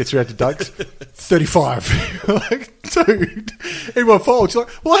 gets around to Doug's, 35. Like, dude, everyone folds. You're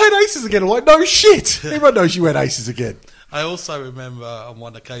like, well, I had aces again. I'm like, no shit. Everyone knows you had aces again. I also remember on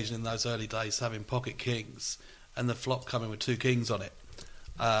one occasion in those early days having pocket kings and the flop coming with 2 kings on it.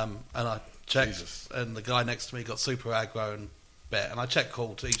 And I checked, and the guy next to me got super aggro and bet. And I checked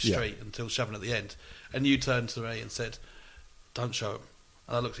call to each street until shoving at the end. And you turned to me and said, don't show him.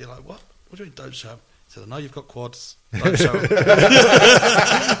 And I looked at you like, what? What do you mean, don't show him? He said, I know you've got quads. Don't show him. Like,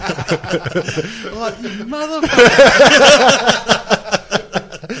 you motherfucker.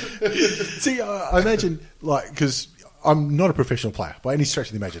 See, I imagine, like, because I'm not a professional player by any stretch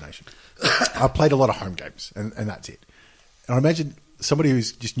of the imagination. I played a lot of home games, and that's it. And I imagine somebody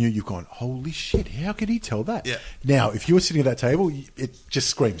who's just new, you've gone, holy shit, how could he tell that? Yeah. Now, if you were sitting at that table, it just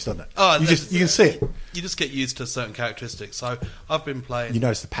screams, doesn't it? Oh, you can see it. You just get used to certain characteristics. So I've been playing... You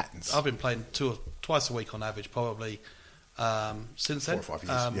notice the patterns. I've been playing twice a week on average, probably, since then. 4 or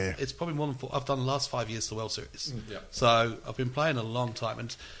 5 years, It's probably more than 4. I've done the last 5 years the World Series. Yeah. So I've been playing a long time.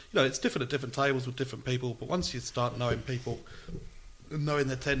 And, it's different at different tables with different people. But once you start knowing people... knowing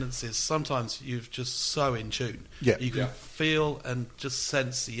their tendencies, sometimes you're just so in tune. Yeah. You can feel and just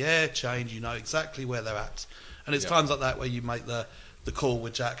sense the air change. You know exactly where they're at. And it's times like that where you make the call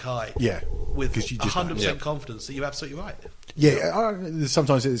with Jack High. Yeah. With you just 100% confidence that you're absolutely right. Yeah.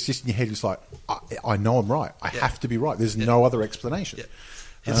 Sometimes it's just in your head, it's like, I know I'm right. I have to be right. There's no other explanation. Yeah.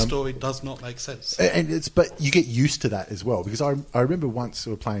 His story does not make sense. But you get used to that as well, because I remember once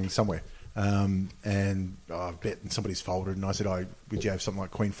we were playing somewhere, and I bet in somebody's folded, and I said, would you have something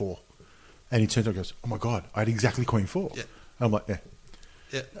like Queen 4? And he turns around and goes, oh my God, I had exactly Queen 4. Yeah. And I'm like, yeah.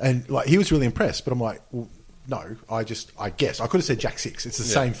 Yeah. And like he was really impressed, but I'm like, well, no, I guess. I could have said Jack 6. It's the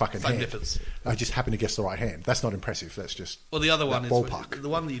same fucking same hand. difference. I just happened to guess the right hand. That's not impressive. That's just the other one is ballpark. the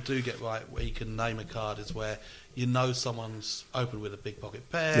one that you do get right, where you can name a card, is where you know someone's opened with a big pocket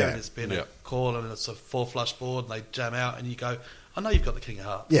pair, and it's been a call, and it's a 4 flush board, and they jam out, and you go, I know you've got the King of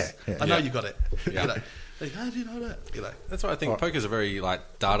Hearts. Yeah. I know you got it. Yeah. How do you know that? That's why I think poker's a very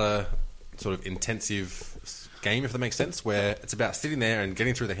data sort of intensive game, if that makes sense, where it's about sitting there and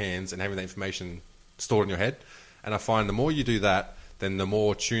getting through the hands and having that information stored in your head. And I find the more you do that, then the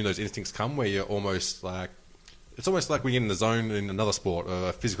more tuned those instincts come, where you're almost like... It's almost like we get in the zone in another sport or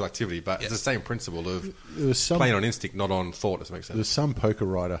a physical activity, but it's the same principle of playing on instinct, not on thought, does that make sense? There was some poker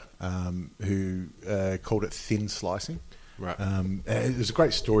writer who called it thin slicing. Right. It was a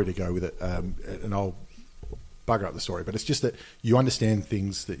great story to go with it, and I'll bugger up the story, but it's just that you understand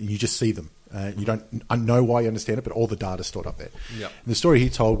things that you just see them. You don't know why you understand it, but all the data's stored up there. Yep. And the story he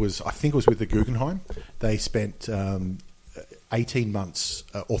told was, I think it was with the Guggenheim. They spent 18 months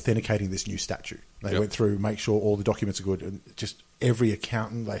authenticating this new statue. They went through, make sure all the documents are good, and just every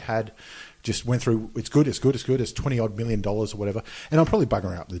accountant they had just went through, it's good, it's $20-odd million or whatever. And I'm probably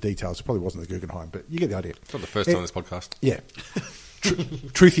buggering up the details. It probably wasn't the Guggenheim, but you get the idea. It's not the first time on this podcast. Yeah.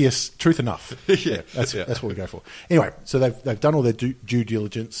 Truth enough. Yeah, that's what we go for. Anyway, so they've done all their due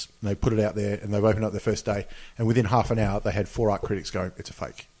diligence, and they put it out there, and they've opened up their first day, and within half an hour, they had 4 art critics going, it's a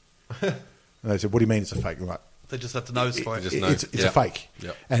fake. And they said, what do you mean it's a fake? I'm like, they just have to nose for it. It's a fake.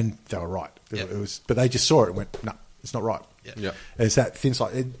 Yep. And they were right. Yep. It was, but they just saw it and went, no, it's not right. Yep. And it's that thin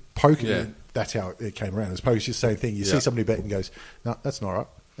slice. Poker, that's how it came around. It's poker's just the same thing. You see somebody bet and goes, no, that's not right.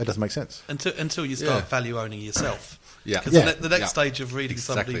 That doesn't make sense. Until you start value owning yourself. Because the next stage of reading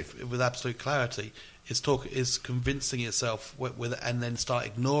somebody with absolute clarity is convincing yourself with and then start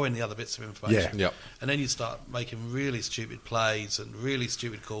ignoring the other bits of information. Yeah. And then you start making really stupid plays and really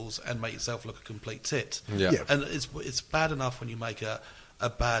stupid calls and make yourself look a complete tit. Yeah. And it's bad enough when you make a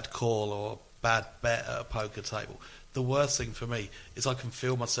bad call or a bad bet at a poker table. The worst thing for me is I can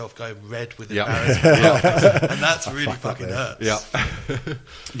feel myself going red with embarrassment. And that's really fucking hurts.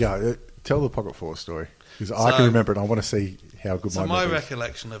 Yeah. Tell the Pocket Four story. Because I can remember it and I want to see how good my my memory is.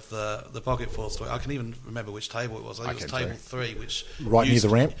 recollection of the Pocket Four story, I can even remember which table it was. I think it was table 3, which right near the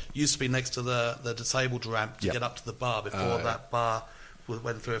ramp? Used to be next to the disabled ramp to get up to the bar before that bar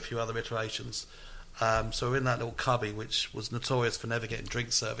went through a few other iterations. So we're in that little cubby, which was notorious for never getting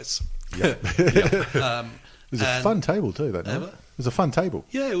drink service. It was a fun table too, that night. It was a fun table.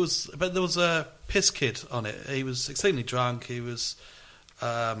 Yeah, it was. But there was a piss kid on it. He was extremely drunk. He was.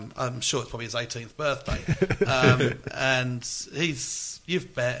 I'm sure it's probably his 18th birthday, and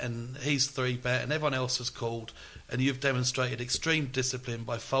you've bet, and he's 3-bet, and everyone else has called, and you've demonstrated extreme discipline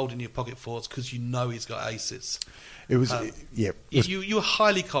by folding your pocket fours because you know he's got aces. It was, you were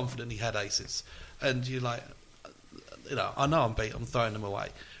highly confident he had aces, and you're like, I know I'm beat. I'm throwing them away.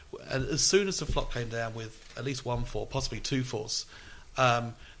 And as soon as the flop came down with at least 1 4, possibly 2 4s,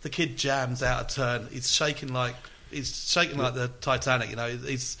 the kid jams out a turn. He's shaking like the Titanic.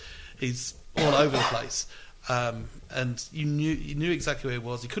 He's all over the place. And you knew exactly where he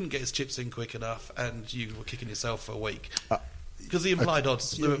was. He couldn't get his chips in quick enough, and you were kicking yourself for a week. Because the implied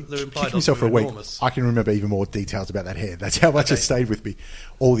odds, the implied odds were enormous. I can remember even more details about that hand. That's how much it stayed with me.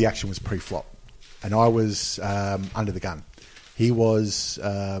 All the action was pre-flop, and I was under the gun. He was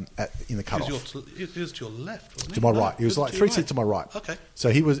in the cutoff. He was to your left, wasn't he? To my right. He was like 3 seats to my right. Okay.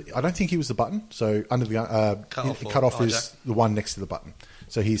 So he was. I don't think he was the button. So under the gun, cutoff is the one next to the button.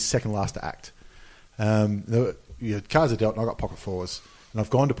 So he's second last to act. Cards are dealt, and I got pocket fours, and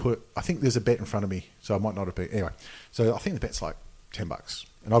I've gone to put. I think there's a bet in front of me, so I might not have been. Anyway, so I think the bet's like $10,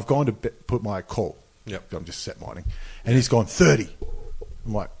 and I've gone to put my call. Yep. I'm just set mining, and he's gone 30.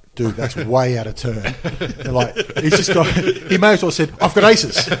 I'm like, dude, that's way out of turn. And like, he's just got. He may as well said, "I've got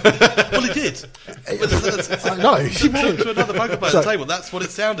aces." Well, he did. No, he to another poker player at the table. That's what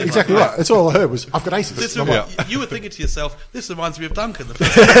it sounded exactly like. right. That's all I heard was, "I've got aces." You were thinking to yourself, "This reminds me of Duncan." So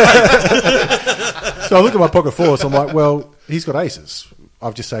I look at my pocket fours. I'm like, "Well, he's got aces.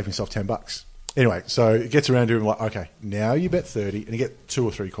 I've just saved myself $10." Anyway, so it gets around to him like, okay, now you bet 30, and you get 2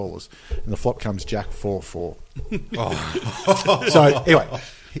 or 3 callers, and the flop comes Jack 4-4. So anyway,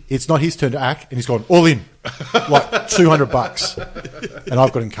 it's not his turn to act, and he's gone all in, like $200, and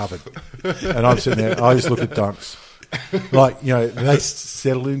I've got him covered. And I'm sitting there, I just look at Dunks, like they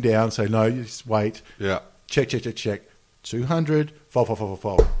settle him down, say no, you just wait, check, 200,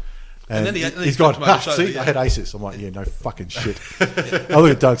 fold. And then he's gone, see, I had aces. I'm like, yeah, no fucking shit. I look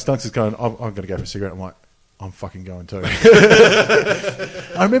at Dunks. Dunks is going, I'm going to go for a cigarette. I'm like, I'm fucking going too.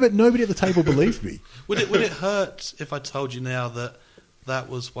 I remember nobody at the table believed me. Would it hurt if I told you now that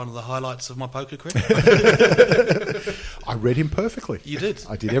was one of the highlights of my poker career? I read him perfectly. You did?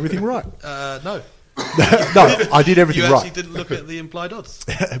 I did everything right. No. No, I did everything right. You actually didn't look at the implied odds?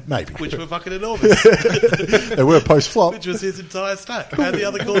 Maybe. Which were fucking enormous. They were post-flop. Which was his entire stack. And the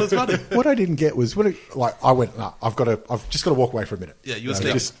other callers money. What I didn't get was, I went, nah, I've just got to walk away for a minute. Yeah, you were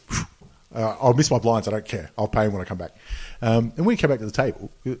scared. I'll miss my blinds, I don't care. I'll pay him when I come back. And when he came back to the table,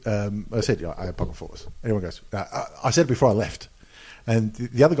 I said, I had pocket fours. Anyone goes, I said it before I left. And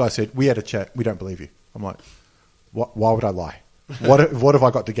the other guy said, we had a chat, we don't believe you. I'm like, why would I lie? What have I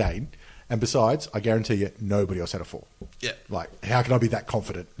got to gain? And besides, I guarantee you, nobody else had a 4. Yeah. Like, how can I be that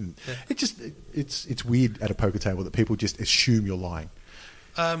confident? And it's weird at a poker table that people just assume you're lying.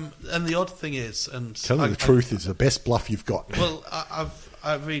 And the odd thing is, telling the truth is the best bluff you've got. Well,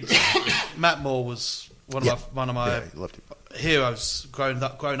 I read Matt Moore was one of my heroes growing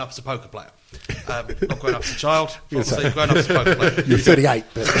up as a poker player. Not growing up as a child, obviously growing up as a poker player. You're 38,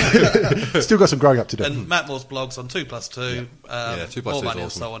 but still got some growing up to do. And Matt Moore's blogs on 2+2, 2+2 more money awesome.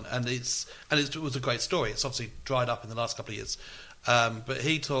 and so on, and it was a great story. It's obviously dried up in the last couple of years, but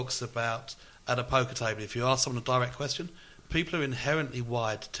he talks about at a poker table, if you ask someone a direct question, people are inherently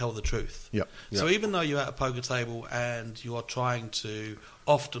wired to tell the truth. Yep. So even though you're at a poker table and you are trying to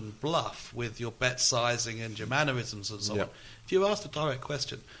often bluff with your bet sizing and your mannerisms and so on, if you ask a direct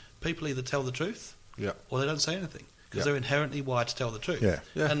question, people either tell the truth or they don't say anything because they're inherently wired to tell the truth.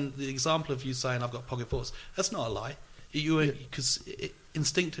 Yeah. And the example of you saying I've got pocket fours, that's not a lie. Because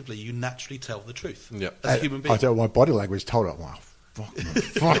instinctively you naturally tell the truth as a human being. I tell my body language told it. I'm like, fuck.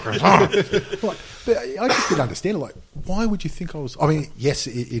 But I just didn't understand it. Like, why would you think I was? I mean, yes,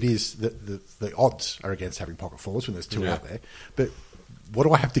 it is the odds are against having pocket fours when there's 2 out there, but what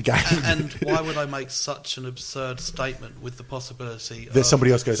do I have to gain? And why would I make such an absurd statement with the possibility that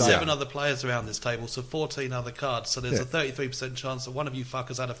somebody else goes 7 other players around this table, so 14 other cards, so there's a 33% chance that one of you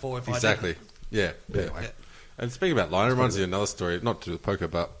fuckers had a 4 if I didn't. Yeah. And speaking about lying, it reminds me of another story, not to do with poker,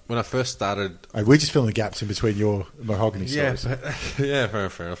 but when I first started... we're just filling the gaps in between your mahogany stories. Fair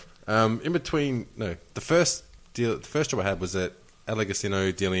enough. The first job I had was at LA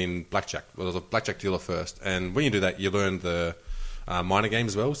Casino dealing blackjack. Well, I was a blackjack dealer first, and when you do that, you learn the minor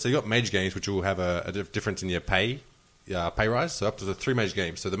games as well. So you got major games, which will have a difference in your pay rise. So up to the 3 major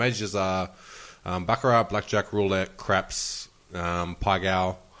games. So the majors are baccarat, blackjack, roulette, craps, pai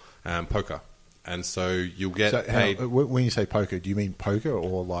gow, poker. And so you'll get paid. When you say poker, do you mean poker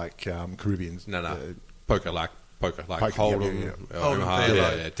or like Caribbeans? No. Poker, like Hold'em, yeah. Omaha,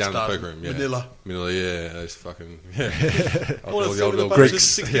 down in the poker room, Manila, yeah, those fucking, all the old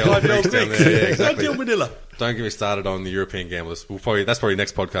Greeks, Greeks down there, yeah, exactly. Manila. Don't get me started on the European gamblers. That's probably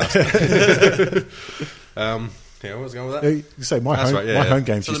next podcast. Yeah, what was going with that? You say my home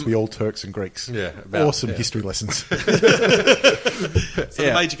games used to be all Turks and Greeks. Yeah, awesome history lessons. The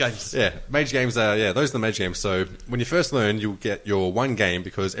major games. Yeah, major games are those are the major games. So when you first learn, you'll get your one game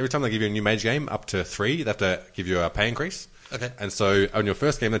because every time they give you a new major game up to 3, they have to give you a pay increase. Okay. And so on your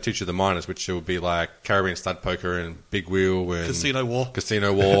first game, they teach you the minors, which will be like Caribbean stud poker and big wheel and Casino War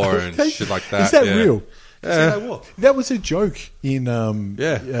and shit like that. Is that real? Casino War. That was a joke in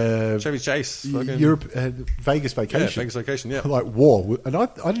Chevy Chase, Europe, Vegas Vacation. Yeah, Vegas Vacation. Yeah, like War, and I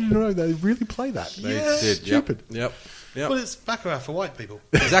didn't know they really play that. They did. Stupid. Yep. Well, it's baccarat for white people.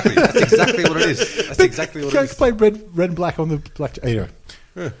 Exactly. That's exactly what it is. That's exactly what it is. Play red and black on the black. Anyway.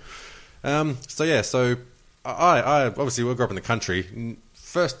 Yeah. So I obviously we grew up in the country.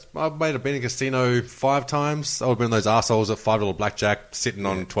 First, I might have been in a casino 5 times. I would have been those arseholes at $5 blackjack, sitting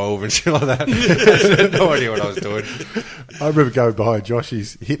on 12 and shit like that. I had no idea what I was doing. I remember going behind Josh.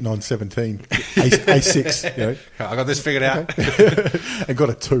 He's hitting on 17, A6. You know. I got this figured out. And got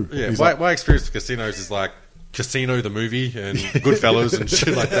a 2. Yeah, my experience with casinos is like Casino the movie and Goodfellas and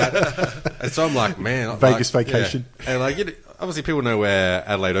shit like that. And so I'm like, man. Vegas Vacation. Yeah. And obviously people know where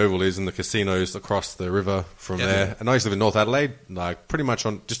Adelaide Oval is and the casinos across the river from there. And I used to live in North Adelaide, like pretty much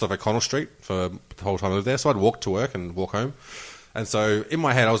on just off O'Connell Street for the whole time I lived there. So I'd walk to work and walk home. And so in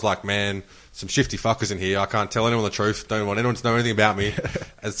my head I was like, man, some shifty fuckers in here. I can't tell anyone the truth. Don't want anyone to know anything about me.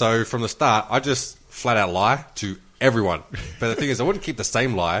 And so from the start, I just flat out lie to everyone. But the thing is, I wouldn't keep the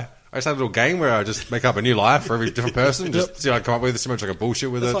same lie. I just had a little game where I just make up a new lie for every different person. Just see what I come up with. So much like a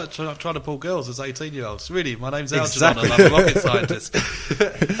bullshit with it. It's like trying to pull girls as 18-year-olds. Really, my name's Algernon and I'm a rocket scientist.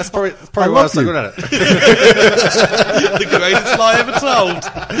 That's probably why I was so good at it. The greatest lie ever told.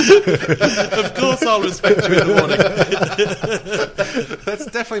 Of course I'll respect you in the morning. That's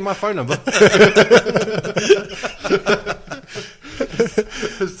definitely my phone number.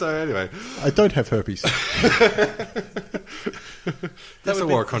 So anyway, I don't have herpes. That's a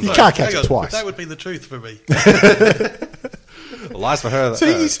war condom. You can't catch it twice. That would be the truth for me. Lies for her.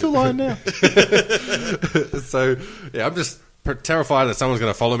 See, he's still lying now. So yeah, I'm just terrified that someone's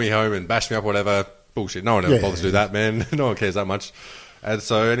going to follow me home and bash me up, or whatever. Bullshit. No one ever bothers to do that, man. No one cares that much. And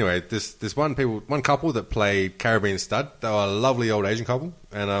so anyway, this one couple that played Caribbean Stud. They were a lovely old Asian couple,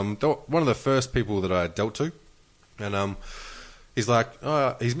 and they were one of the first people that I dealt to, and he's like,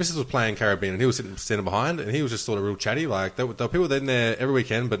 his missus was playing Caribbean, and he was sitting behind, and he was just sort of real chatty. Like, there were people in there every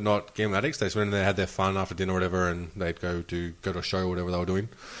weekend, but not gambling addicts. They just went in there, had their fun after dinner or whatever, and they'd go to a show or whatever they were doing.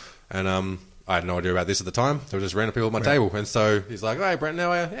 And I had no idea about this at the time. There were just random people at my table. And so he's like, hey, Brent,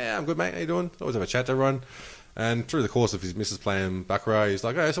 how are you? Yeah, I'm good, mate. How you doing? Always have a chat to everyone. And through the course of his missus playing baccarat, he's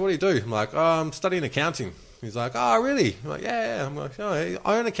like, hey, so what do you do? I'm like, I'm studying accounting. He's like, oh, really? I'm like, yeah. I'm like, oh, I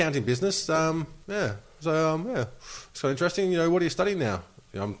own an accounting business. Yeah. So, yeah, it's quite interesting. What are you studying now?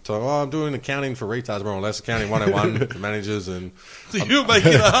 I'm doing accounting for retards, more or less. Accounting 101 for managers. And you're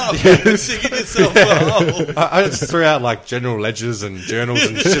making it up. You're digging yourself a hole. I just threw out, like, general ledgers and journals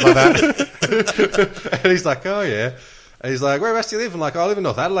and shit like that. And he's like, oh, yeah. And he's like, whereabouts do you live? I'm like, I live in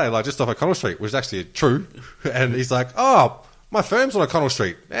North Adelaide, like, just off O'Connell Street, which is actually true. And he's like, oh, my firm's on O'Connell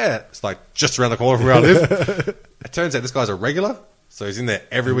Street. Yeah, it's, like, just around the corner from where I live. It turns out this guy's a regular. So he's in there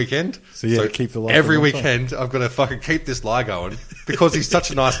every weekend. So keep the lie. Every weekend, I've got to fucking keep this lie going because he's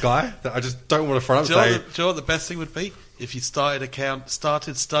such a nice guy that I just don't want to front up and say. Do you know what the best thing would be? If you started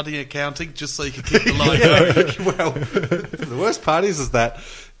studying accounting just so you could keep the lie going. Well, the worst part is that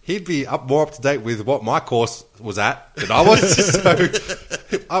he'd be more up to date with what my course was at than I was. So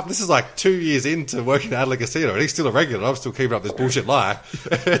this is like 2 years into working at Adelaide Casino, and he's still a regular. I'm still keeping up this bullshit lie.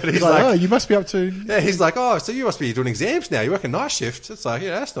 And he's like, oh, you must be up to... Yeah, he's like, oh, so you must be doing exams now. You work a night shift. It's like,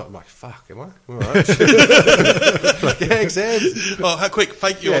 yeah, that's not... I'm like, fuck, am I? All right. Like, yeah, exams. Oh, how quick,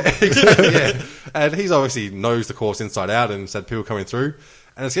 fake you. Yeah, exactly, yeah. And he's obviously knows the course inside out and had people coming through.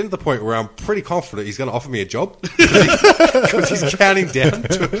 And it's getting to the point where I'm pretty confident he's going to offer me a job because he's counting down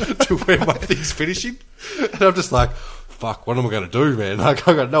to where my thing's finishing. And I'm just like, fuck, what am I going to do, man? Like,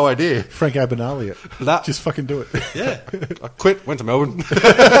 I've got no idea. Frank Abenali it. Just fucking do it. Yeah. I quit, went to Melbourne. You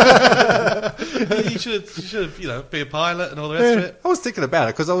should have, be a pilot and all the rest of it. I was thinking about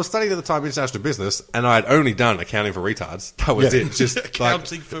it because I was studying at the time international business and I had only done accounting for retards. That was it. Just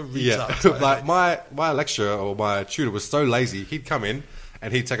accounting for retards. Yeah. Like my lecturer or my tutor was so lazy, he'd come in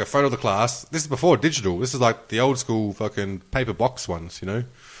and he'd take a photo of the class. This is before digital. This is like the old school fucking paper box ones,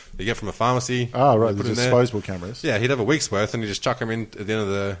 you get from a pharmacy. Oh, right, put the in there. disposable cameras. Yeah, he'd have a week's worth, and he'd just chuck them in at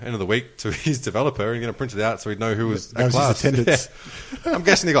the end of the week to his developer, and he'd get them printed out so he'd know who was at class. His attendance. Yeah. I'm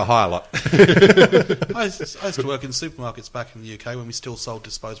guessing he got high a lot. I used to work in supermarkets back in the UK when we still sold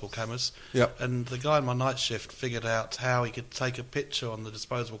disposable cameras. Yep. And the guy on my night shift figured out how he could take a picture on the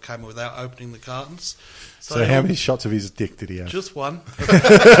disposable camera without opening the cartons. So how many shots of his dick did he have? Just one.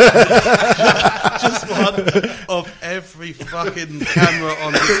 Just one of every fucking camera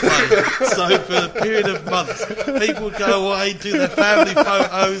on display. So for a period of months, people would go away, do their family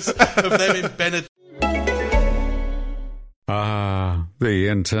photos of them in Benetton. Ah, the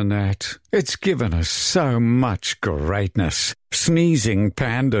internet. It's given us so much greatness. Sneezing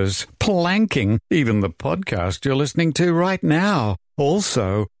pandas, planking, even the podcast you're listening to right now.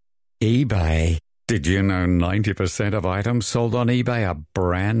 Also, eBay. Did you know 90% of items sold on eBay are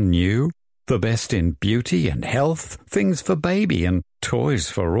brand new? The best in beauty and health, things for baby and toys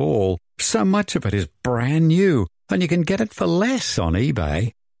for all. So much of it is brand new, and you can get it for less on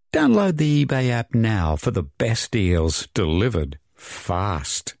eBay. Download the eBay app now for the best deals delivered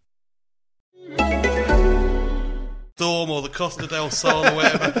fast. Storm or the Costa del Sol or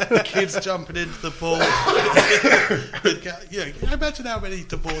whatever, the kids jumping into the pool. Imagine how many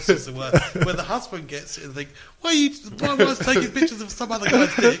divorces there were where the husband gets it and think, why am I taking pictures of some other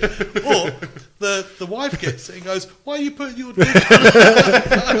guy's dick? Or the wife gets it and goes, why are you putting your dick on?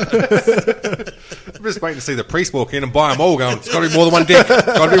 I'm just waiting to see the priest walk in and buy them all going, it's got to be more than one dick.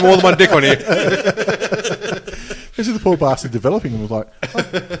 Got to be more than one dick on here. Imagine the poor bastard developing and was like,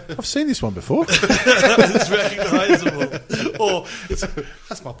 I've seen this one before. It's recognisable. Or,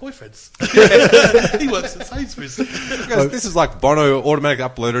 that's my boyfriend's. He works at Sainsbury's. This is like Bono automatically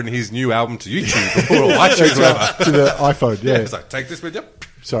uploading his new album to YouTube or iTunes or whatever. To the iPhone, yeah. It's like, take this with you.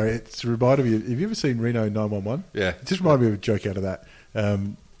 Sorry, it's reminded me. Have you ever seen Reno 911? Yeah. It just reminded me of a joke out of that.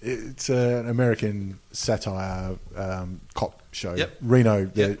 It's an American satire cop show. Yep. Reno,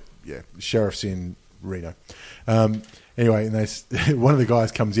 the sheriff's in Reno. Anyway, and one of the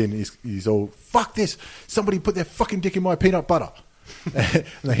guys comes in, he's all, fuck this, somebody put their fucking dick in my peanut butter. And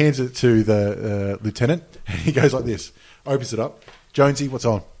they hands it to the lieutenant, and he goes like this, opens it up, Jonesy, what's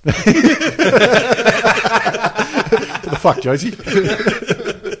on? What the fuck, Jonesy?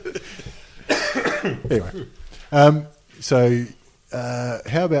 Anyway, so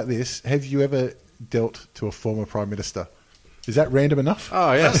how about this? Have you ever dealt to a former Prime Minister? Is that random enough?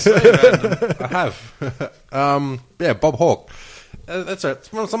 Oh, yes. I have. Bob Hawke.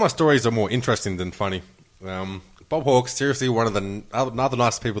 Some of my stories are more interesting than funny. Bob Hawke, seriously, one of the other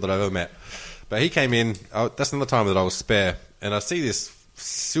nicest people that I've ever met. But he came in, that's another time that I was spare, and I see this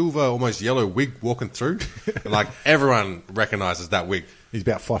silver, almost yellow wig walking through, and like everyone recognises that wig. He's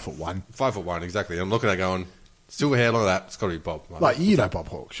about 5'1". 5'1", exactly. I'm looking at it going, silver hair, like that, it's got to be Bob. Like, you know Bob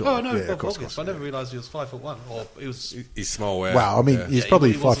Hawke, sure. Oh, no, yeah, Bob Hawke. I never realised he was 5'1", or he was. He's small. Yeah. Wow, I mean, he's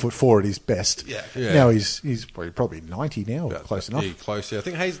probably 5'4" at his best. Yeah. Now he's probably 90 now, close enough. Yeah, close. Yeah, I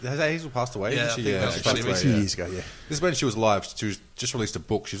think has Hazel passed away? Yeah, she? I think She that's passed away, a few years ago. Yeah. This is when she was alive. She was just released a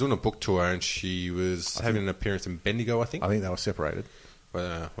book. She was on a book tour, and she was having an appearance in Bendigo, I think. I think they were separated.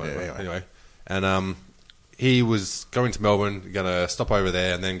 Anyway, and he was going to Melbourne, going to stop over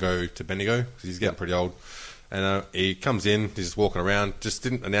there, and then go to Bendigo because he's getting pretty old. And he comes in, he's just walking around, just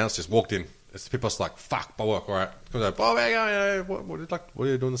didn't announce, just walked in. It's people are like, fuck, Bob Hawke, all right. Comes out, Bob, what are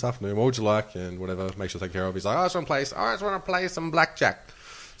you doing this afternoon? What would you like? And whatever, make sure to take care of. He's like, I just want to play some blackjack.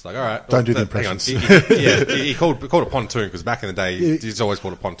 It's like, all right. Don't do the impressions. He called a pontoon, because back in the day, he's always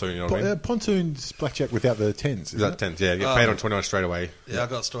called a pontoon, you know what I mean? Pontoon's blackjack without the tens. Without the tens, yeah. You get paid on 29 straight away. Yeah, I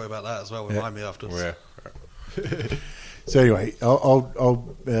got a story about that as well. Remind me afterwards. Yeah. So anyway,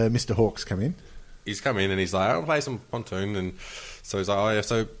 Mr. Hawke's come in. He's come in and he's like, I'll play some pontoon. And so he's like, oh, yeah,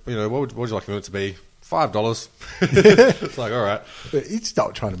 so, what would you like it to be? $5. It's like, all right. But he's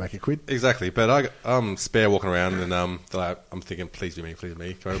not trying to make a quid. Exactly. But I'm spare walking around and I'm thinking, please do me.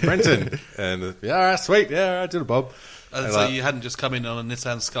 Go to Brenton. And, all right, sweet. Yeah, all right, do the Bob. And so you hadn't just come in on a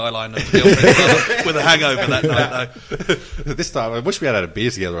Nissan Skyline with a hangover that night, though. This time, I wish we had a beer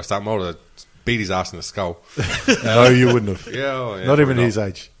together or something. I would have beat his ass in the skull. No, you wouldn't have. Yeah, not even his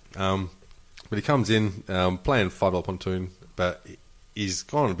age. But he comes in playing $5 pontoon, but he's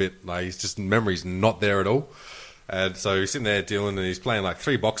gone a bit, like, he's just, memory's not there at all. And so he's sitting there dealing, and he's playing like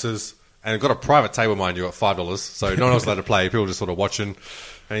 3 boxes, and got a private table, mind you, at $5, so no one else allowed to play, people just sort of watching.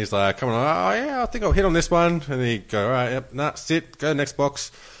 And he's like, come on, oh yeah, I think I'll hit on this one. And he go, all right, yep, nah, sit, go to the next box.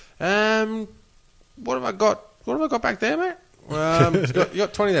 What have I got back there, mate? You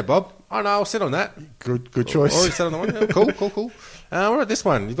got 20 there, Bob. Oh no, I'll sit on that. Good choice. Already sat on the one. Yeah, cool. What about this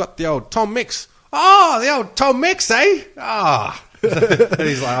one? You've got the old Tom Mix. Oh, the old Tom Mix, eh? Ah. And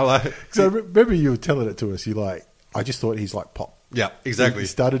he's like, So remember you were telling it to us. You like, I just thought he's like Pop. yeah, exactly. He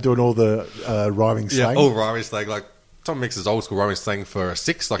started doing all the rhyming slang. Yeah, all rhyming slang. Like Tom Mix is old school rhyming slang for a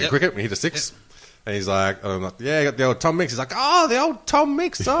six, like in cricket when you hit a six. And he's like, I'm like, yeah, you got the old Tom Mix. He's like, oh, the old Tom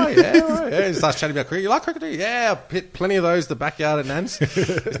Mix. Oh, yeah, right. Yeah. He starts chatting about cricket. You like cricket, do you? Yeah, I've hit plenty of those, the backyard at Nans.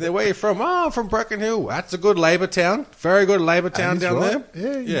 Isn't there, where you from? Oh, I'm from Broken Hill. That's a good Labour town. Very good Labour town down right.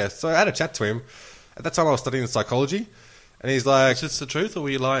 there. Yeah. So I had a chat to him. At that time, I was studying psychology. And he's like... Is this the truth, or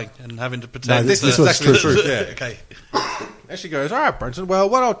were you lying and having to pretend? No, this was actually the truth, yeah. Okay. And she goes, all right, Brenton, well,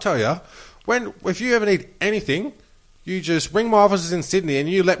 what I'll tell you, if you ever need anything, you just ring my offices in Sydney and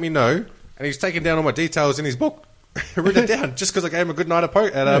you let me know. And he's taken down all my details in his book. Written it down just because I gave him a good night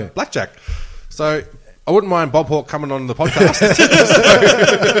at blackjack. So I wouldn't mind Bob Hawke coming on the podcast.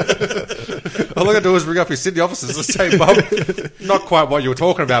 So, all I got to do is ring up his Sydney offices and say, Bob, not quite what you were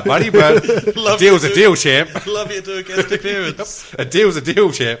talking about, buddy, but a deal's a deal, champ. Love you to do a guest appearance. A deal's a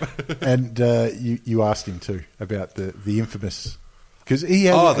deal, champ. And you asked him too about the infamous... Because he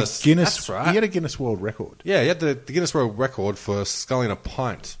had a Guinness. That's right. He had a Guinness World Record. Yeah, he had the Guinness World Record for sculling a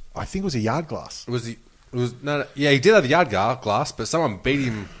pint. I think it was a yard glass. He did have the yard glass, but someone beat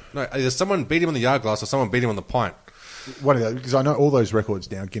him. No, either someone beat him on the yard glass or someone beat him on the pint. One of those, because I know all those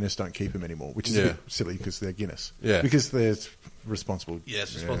records now, Guinness don't keep them anymore, which is a bit silly because they're Guinness. Yeah. Because they're responsible. Yeah,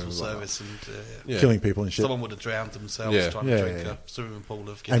 it's responsible service and killing people and shit. Someone would have drowned themselves trying to drink a swimming pool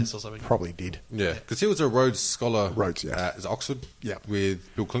of Guinness or something. Probably did. Yeah, because he was a Rhodes Scholar at Oxford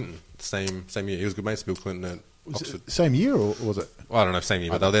with Bill Clinton same year. He was good mates with Bill Clinton at Oxford. Same year or was it? Well, I don't know if same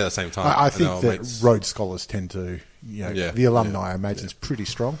year, but they were there at the same time. I think that Rhodes Scholars tend to, the alumni I imagine is pretty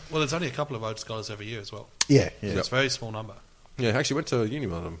strong. Well, there's only a couple of Rhodes Scholars every year as well. Yeah. So it's a very small number. Yeah, I actually went to uni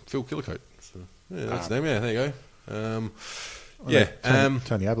with him, Phil Killicoat. So, yeah, that's his name. Yeah, there you go.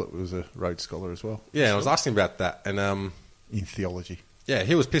 Tony Ablett was a Rhodes Scholar as well. Yeah, and I was asking about that, and in theology. Yeah,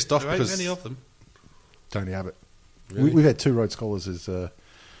 he was pissed off because many of them. Tony Abbott. Really? We've had two Rhodes Scholars as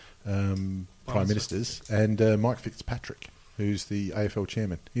Prime Ministers, and Mike Fitzpatrick, who's the AFL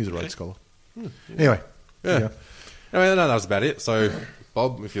chairman. He's a Rhodes Scholar. Anyway. Yeah. Anyway, that was about it. So,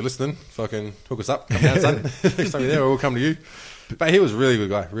 Bob, if you're listening, fucking hook us up. Come down, son. Next time you're there, we'll come to you. But he was a really good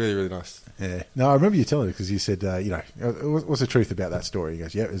guy. Really, really nice. Yeah. No, I remember you telling it because you said, what's the truth about that story? He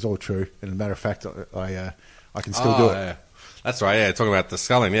goes, yeah, it's all true. And as a matter of fact, I can still do it. Yeah. That's right, yeah. Talking about the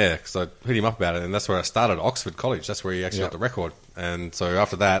sculling, yeah. Because I hit him up about it, and that's where I started, Oxford College. That's where he actually got the record. And so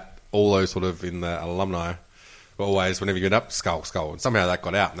after that, all those sort of in the alumni were always, whenever you get up, skull. And somehow that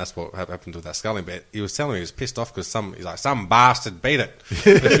got out, and that's what happened with that sculling bit. He was telling me he was pissed off because some bastard beat it.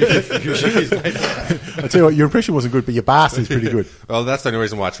 I tell you what, your impression wasn't good, but your bastard's pretty good. Well, that's the only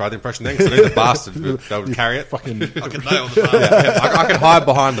reason why I tried the impression then, because I knew the bastard would carry it. I can nail the bastard. I can hide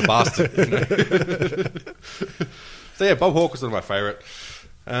behind the bastard. So yeah, Bob Hawke was one of my favourite.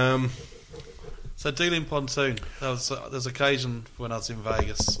 So dealing pontoon, there's occasion when I was in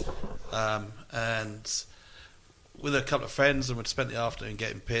Vegas, and with a couple of friends, and we'd spent the afternoon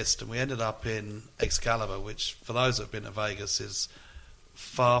getting pissed, and we ended up in Excalibur, which for those that have been to Vegas is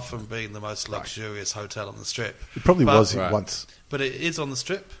far from being the most luxurious hotel on the Strip. It probably was once, but it is on the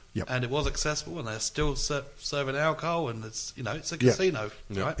Strip, and it was accessible, and they're still serving alcohol, and it's a casino,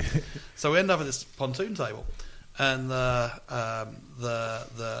 right? So we end up at this pontoon table, and the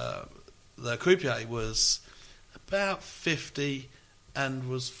croupier was about 50 and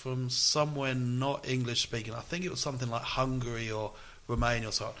was from somewhere not English speaking. I think it was something like Hungary or Romania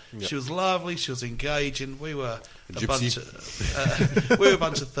or so. Yep. She was lovely. She was engaging. We were a bunch of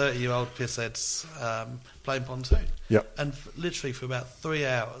 30-year-old pissheads playing pontoon. Yep. And literally for about 3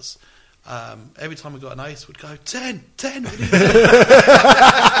 hours, every time we got an ace, we'd go 10. We need 10.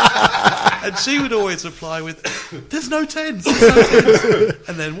 And she would always reply with, "There's no tens."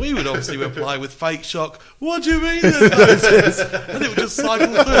 And then we would obviously reply with fake shock, "What do you mean there's no tens?" And it would just cycle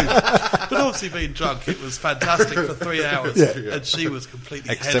through. But obviously being drunk, it was fantastic for 3 hours. And she was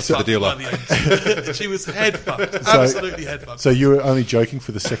completely except for the dealer. She was head fucked, absolutely head fucked. So you were only joking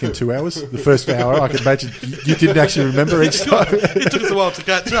for the second 2 hours? The first hour, I can imagine you didn't actually remember each time. It took us a while to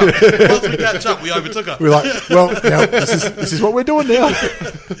catch up. Once we catch up, we overtook her. We're like, well, now this is what we're doing now.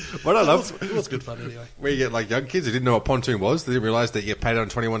 What I love, it was good fun anyway. Where you get like young kids who didn't know what pontoon was, they didn't realise that you get paid on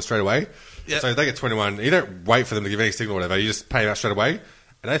 21 straight away. Yep. So if they get 21, you don't wait for them to give any signal or whatever, you just pay them out straight away.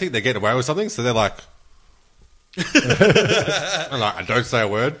 And they think they're getting away with something, so they're like, I don't say a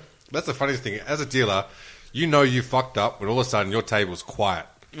word. That's the funniest thing. As a dealer, you know you fucked up when all of a sudden your table's quiet.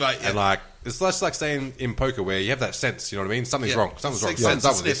 Right, yeah. And it's just like saying in poker where you have that sense, you know what I mean? Something's wrong. Something's wrong. Something's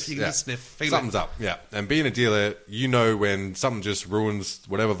up with this. You can just sniff. Something's up, yeah. And being a dealer, you know when something just ruins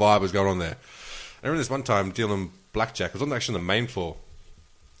whatever vibe is going on there. I remember this one time dealing blackjack. It was on actually on the main floor.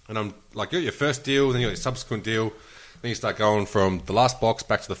 And I'm like, you got your first deal, then you got your subsequent deal. Then you start going from the last box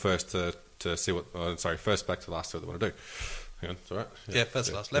back to the first to see what... first back to the last, see what they want to do. Hang on, it's all right. Yeah, first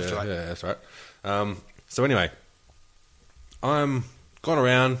to last, left to right. Yeah, that's right. So anyway, I'm going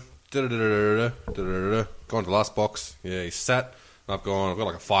around, going to the last box. Yeah, he's sat. I've got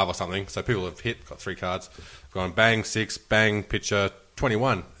like a 5 or something. So people have hit, got 3 cards. I've gone bang, 6, bang, pitcher,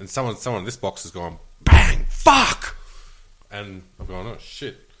 21. And someone in this box has gone, bang, fuck! And I've gone, oh,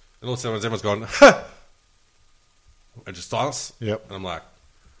 shit. And all of a sudden, everyone's gone, ha! And just silence. Yep. And I'm like,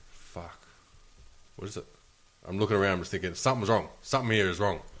 fuck. What is it? I'm looking around just thinking, something's wrong. Something here is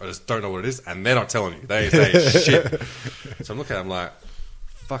wrong. I just don't know what it is. And they're not telling you. They say shit. So I'm looking at it, I'm like,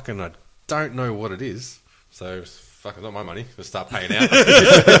 fucking, I don't know what it is. So, fucking, not my money. Just start paying out.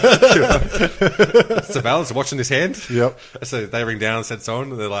 Surveillance, watching this hand. Yep. So they ring down and said so on.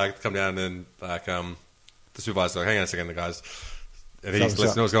 And they're like, come down and like, the supervisor's like, hang on a second, the guys. And he's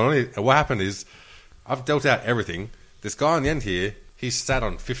listening to what's going on. And what happened is, I've dealt out everything. This guy on the end here, he's sat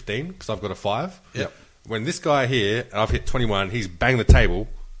on 15 because I've got a 5. Yep. When this guy here, and I've hit 21, he's banged the table.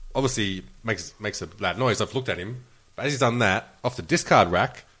 Obviously, makes a loud noise. I've looked at him. But as he's done that, off the discard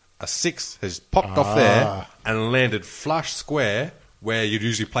rack, a 6 has popped off there and landed flush square where you'd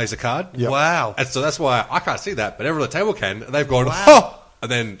usually place a card. Yep. Wow. And so that's why I can't see that, but everyone at the table can. And they've gone, oh!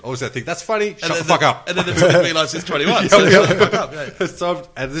 And then obviously I think, that's funny, shut the fuck up. And then they realise it's 21, so shut the fuck up. Yeah. So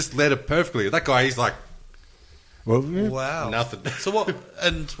and this landed perfectly. That guy, he's like, Well, yeah. Wow. nothing. So what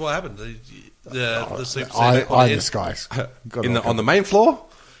happened? The soup I in the skies. On the main floor,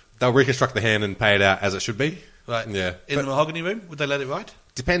 they'll reconstruct the hand and pay it out as it should be. Right. Yeah. In the mahogany room, would they let it ride?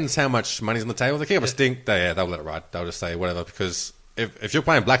 Depends how much money's on the table. They keep up a stink. They'll let it ride. They'll just say whatever, because if you're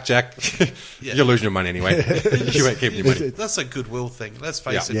playing blackjack, you're losing your money anyway. You ain't keeping your money. That's a goodwill thing. Let's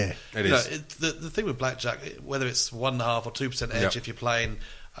face it. Yeah, it is. The thing with blackjack, whether it's 1.5 or 2% edge, if you're playing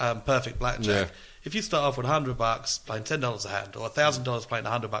perfect blackjack, if you start off with $100 playing $10 a hand, or $1,000 playing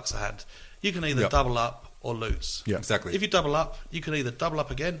 $100 a hand, you can either double up or lose. Yeah, exactly. If you double up, you can either double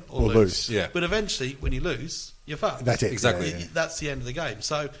up again or lose. Yeah. But eventually, when you lose, you're fucked. That's it. Exactly. Yeah. That's the end of the game.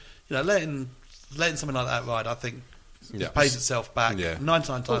 So, letting something like that ride, I think, pays itself back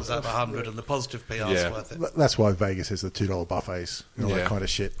 99 times out of 100, and the positive PR is worth it. That's why Vegas has the $2 buffets and all that kind of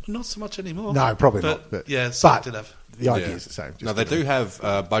shit. Not so much anymore. No, probably not. But did have. The idea is the same. No, they do have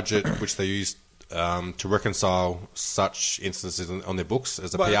a budget which they use to reconcile such instances on their books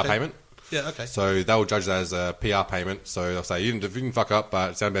as a PR payment. Yeah, okay. So they'll judge that as a PR payment. So they'll say, you didn't fuck up,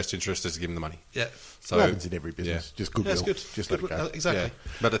 but it's our best interest is to give them the money. Yeah. So it happens in every business. Just goodwill. That's good. Just let it go. Exactly. Yeah.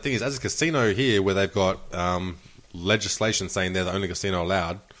 But the thing is, as a casino here, where they've got legislation saying they're the only casino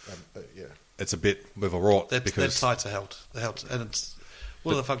allowed, it's a bit with a rort. They're tied to held. And it's,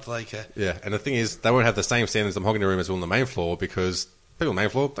 what the fuck do they care? Yeah, and the thing is, they won't have the same standards in the mahogany room as well on the main floor, because people on the main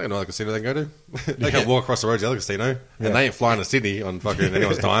floor, they don't know other casino they can go to. They can walk across the road to the other casino, and they ain't flying to Sydney on fucking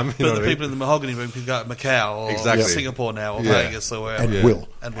anyone's time. You know But the what I mean? people in the mahogany room can go to Macau or Singapore now, or Vegas or wherever. And will.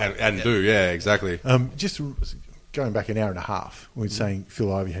 And do, exactly. Just going back an hour and a half, we were saying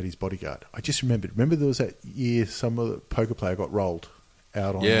Phil Ivey had his bodyguard. I just remembered. Remember there was that year some of the poker player got rolled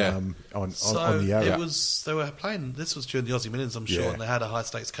out on the arrow. It was, they were playing, this was during the Aussie Millions, I'm sure, and they had a high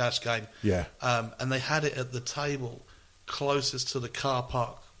stakes cash game. Yeah. And they had it at the table closest to the car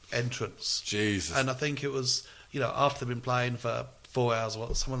park entrance. Jesus. And I think it was, after they'd been playing for 4 hours,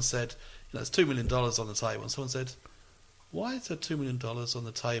 someone said, it's $2 million on the table. And someone said, why is there $2 million on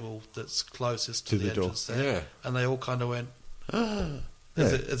the table that's closest to the entrance door? there? Yeah. And they all kind of went,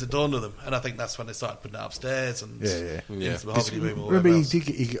 as it dawned on them. And I think that's when they started putting it upstairs and into the mahogany room or whatever else.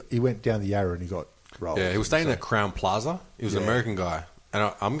 He went down the arrow and he got rolled. Yeah, he was staying at Crown Plaza. He was an American guy.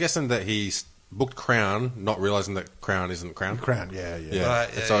 And I'm guessing that he's booked Crown, not realising that Crown isn't Crown. Crown, yeah. Right,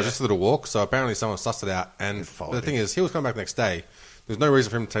 so it was just a little walk. So apparently someone sussed it out. And the thing is, he was coming back the next day. There's no reason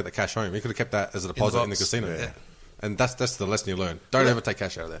for him to take the cash home. He could have kept that as a deposit in the casino. Yeah. And that's the lesson you learn. Don't ever take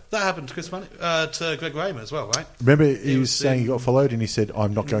cash out of there. That happened to Chris Money, to Greg Raymer as well, right? Remember, he was saying he got followed and he said,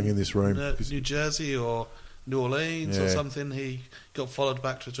 I'm not going in this room. New Jersey or New Orleans or something, he got followed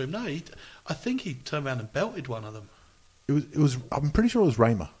back to his room. No, I think he turned around and belted one of them. It was. I'm pretty sure it was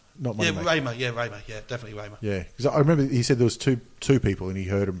Raymer. Not Raymer, definitely Raymer. Yeah, because I remember he said there was two people, and he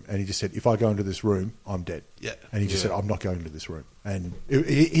heard him, and he just said, "If I go into this room, I'm dead." Yeah, and he just said, "I'm not going into this room." And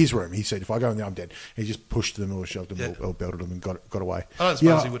his room, he said, "If I go in there, I'm dead." And he just pushed them or shoved them or belted them and got away. I don't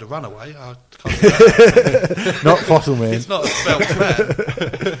suppose he would have run away. I can't not Fossil Man. It's not a spelt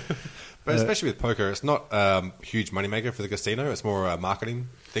man. But especially with poker, it's not a huge moneymaker for the casino. It's more a marketing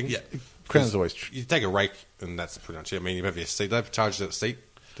thing. Yeah, Crown's always. You take a rake, and that's pretty much it. I mean, you have your seat. They've charged a seat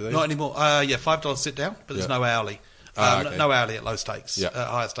do they? Not anymore. Yeah, $5 sit down, but there's no hourly. Okay. No hourly at low stakes. Yeah.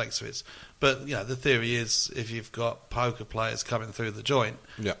 Higher stakes there is. But the theory is if you've got poker players coming through the joint,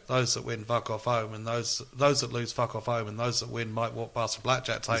 those that win fuck off home, and those that lose fuck off home, and those that win might walk past a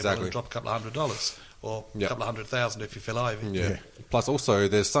blackjack table and drop a couple of $100 or a couple of $100,000 if you feel Ivy. Yeah. Plus, also,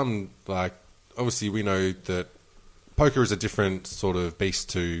 there's some obviously we know that poker is a different sort of beast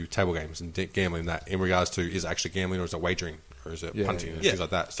to table games and gambling. That in regards to is it actually gambling or is it wagering or is it punting and things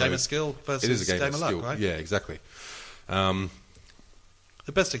like that. So game of skill versus it is a game of luck, skill, right? Yeah, exactly.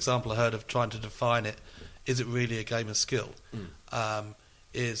 The best example I heard of trying to define it, is it really a game of skill?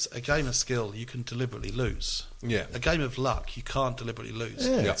 Is a game of skill you can deliberately lose. Yeah. A game of luck you can't deliberately lose.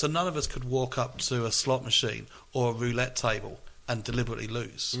 Yeah. So none of us could walk up to a slot machine or a roulette table and deliberately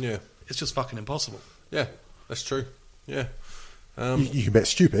lose. Yeah. It's just fucking impossible. Yeah, that's true. Yeah. You can bet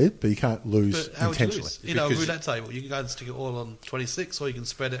stupid, but you can't lose But how would you intentionally. lose? A roulette table, you can go and stick it all on 26, or you can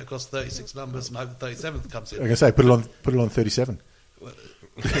spread it across 36 numbers and hope the 37th comes in. Like I say, put it on 37.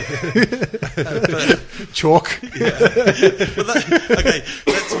 Chalk. Okay,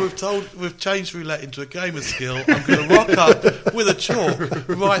 we've changed roulette into a game of skill. I'm going to rock up with a chalk,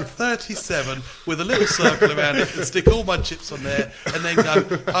 write 37 with a little circle around it, and stick all my chips on there, and then go,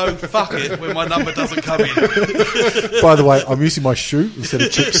 oh fuck it, when my number doesn't come in. By the way, I'm using my shoe instead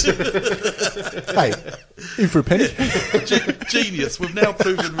of chips. Hey, in for a penny. Genius. We've now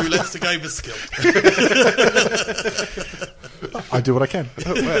proven roulette's a game of skill. I do what I can.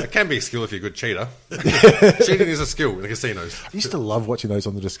 Well, it can be a skill if you're a good cheater. Cheating is a skill in the casinos. I used to love watching those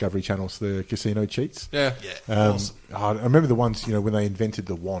on the Discovery channels, the casino cheats. Yeah. Awesome. I remember the ones, when they invented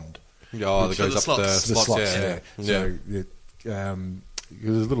the wand. Oh, that goes up the slots. Yeah. Yeah. So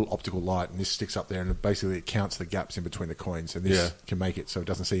there's a little optical light, and this sticks up there, and basically it counts the gaps in between the coins, and this can make it so it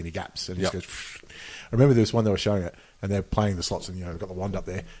doesn't see any gaps. And it just goes. I remember there was one they were showing it, and they're playing the slots, and they've got the wand up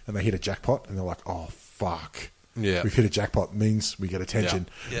there, and they hit a jackpot, and they're like, "Oh fuck." Yeah. We've hit a jackpot, means we get attention.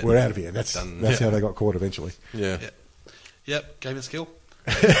 Yeah. We're out of here. And that's how they got caught eventually. Yeah. Yep, game of skill.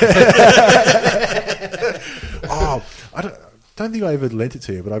 I don't think I ever lent it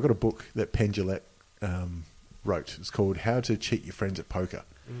to you, but I got a book that Penn Jillette wrote. It's called How to Cheat Your Friends at Poker.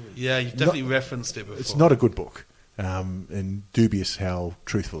 Yeah, you've definitely referenced it before. It's not a good book, and dubious how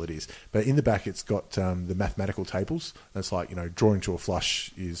truthful it is. But in the back, it's got the mathematical tables. It's like, drawing to a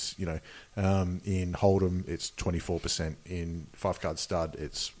flush is, in Hold'em, it's 24%. In 5-card stud,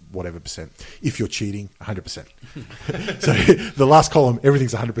 it's whatever percent. If you're cheating, 100%. So the last column,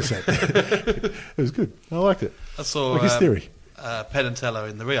 everything's 100%. It was good. I liked it. I saw his theory. Penn and Teller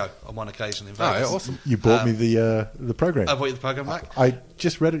in the Rio on one occasion in Vegas. Oh, yeah, awesome. You bought me the program. I bought you the program back. I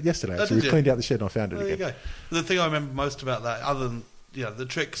just read it yesterday. So we cleaned out the shed and I found it There again. you go. The thing I remember most about that, other than the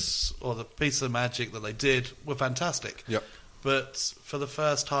tricks or the piece of magic that they did, were fantastic. Yep. But for the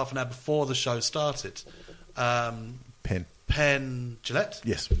first half an hour before the show started, Penn Jillette,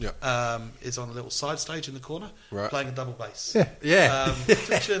 Yes. is on a little side stage in the corner, Right. playing a double bass. Yeah.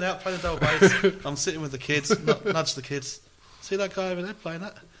 Just chilling out, playing a double bass. I'm sitting with the kids, nudge the kids. See that guy over there playing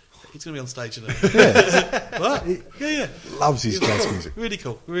that? He's going to be on stage in a minute. What? Yeah. Loves his jazz music. Really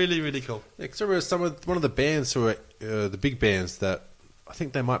cool. Really, really cool. Yeah, 'cause I remember one of the bands who are the big bands that I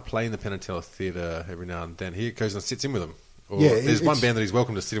think they might play in the Penn and Teller Theatre every now and then. He goes and sits in with them. Or there's one band that he's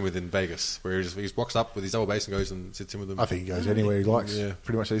welcome to sit in with in Vegas, where he just walks up with his double bass and goes and sits in with them. I think he goes anywhere he likes.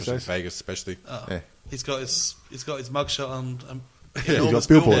 Pretty much these days. Vegas, especially. Oh. Yeah. He's got his mugshot on. He's Enormous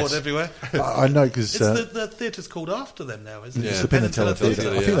got billboards everywhere. I know because The theatre's called after them now, isn't it? it's the Penn and Teller Theatre.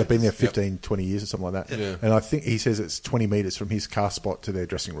 I think yeah. they've been there 15, 20 years or something like that. Yeah. And I think he says it's 20 metres from his car spot to their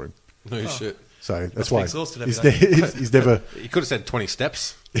dressing room. No shit. So that's be why exhausted he's, every day. he's never. He could have said 20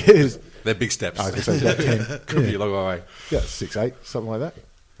 steps. He's, They're big steps. I was going to say about 10. Could be a long way. Yeah, 6, 8, something like that.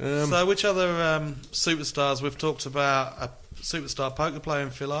 So which other superstars? We've talked about a superstar poker player in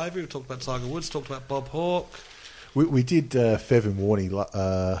Phil Ivey. We've talked about Tiger Woods. Talked about Bob Hawke. We did Fev and Warney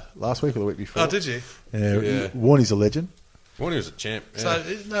last week or the week before. Oh, did you? Yeah. Warney's a legend. Warney was a champ. Yeah. So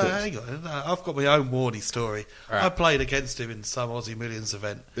no, hang on. No, I've got my own Warney story. Right. I played against him in some Aussie Millions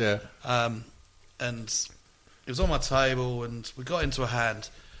event. Yeah. And it was on my table, and we got into a hand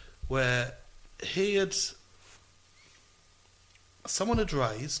where someone had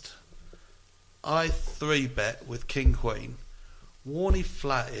raised. I 3-bet with King Queen. Warney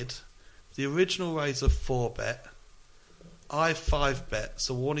flatted. The original raise of 4-bet. I 5-bet.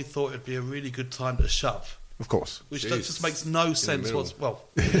 So Warney thought it'd be a really good time to shove. Of course. Which Jeez. just makes no sense. middle.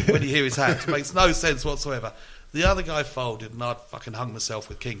 When you hear his hand, it makes no sense whatsoever. The other guy folded, and I'd fucking hung myself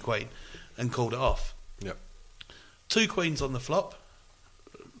with King Queen and called it off. Yep. 2 queens on the flop.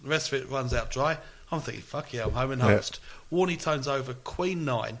 The rest of it runs out dry. I'm thinking, fuck yeah, I'm home and host. Warnie tones over Queen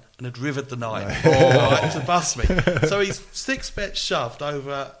 9 and had rivered the 9 to bust me. So he's 6-bet shoved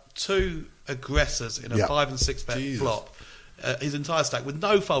over 2 aggressors in a 5 and 6-bet flop. His entire stack with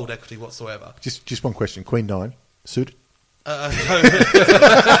no fold equity whatsoever. Just one question. Queen 9, suited? I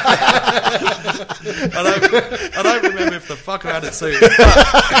don't remember if the fucker had it suited, but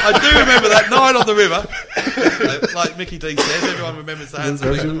I do remember that 9 on the river. Like Mickey D says, everyone remembers the hands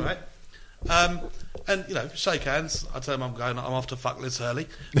of the right? And, shake hands. I tell him I'm off to fuck Liz Hurley.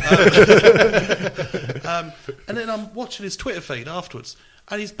 And then I'm watching his Twitter feed afterwards,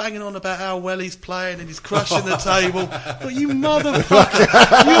 and he's banging on about how well he's playing and he's crushing the table. But you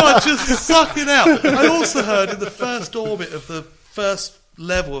motherfucker, you are just sucking out. I also heard in the first orbit of the first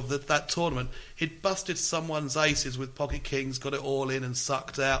level of that tournament, he'd busted someone's aces with pocket kings, got it all in and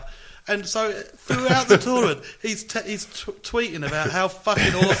sucked out. And so throughout the tournament, he's tweeting about how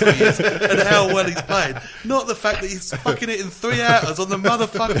fucking awesome he is and how well he's playing. Not the fact that he's fucking it in 3 hours on the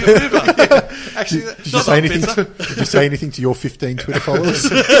motherfucking river. Actually, did you say anything to your 15 Twitter followers?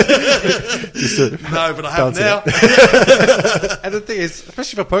 No, but I have now. And the thing is,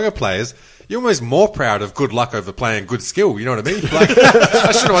 especially for poker players, you're almost more proud of good luck over playing good skill. You know what I mean? Like,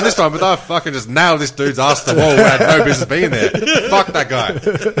 I should have won this time, but I fucking just nailed this dude's ass to the wall where I had no business being there. Fuck that guy.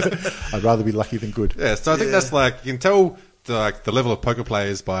 I'd rather be lucky than good. Yeah, so I think that's like, you can tell the level of poker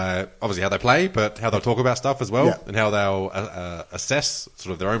players by obviously how they play, but how they'll talk about stuff as well, and how they'll assess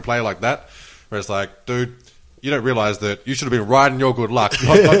sort of their own play like that. Where it's like, dude, you don't realise that you should have been riding your good luck,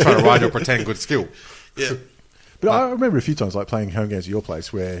 not trying to ride your pretend good skill. Yeah. But I remember a few times like playing home games at your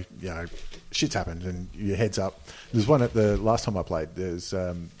place where, shit's happened and your head's up. There's one at the last time I played. There's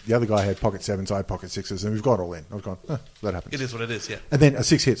the other guy had pocket 7s, I had pocket 6s, and we've got all in. I was going, that happens. It is what it is, yeah. And then a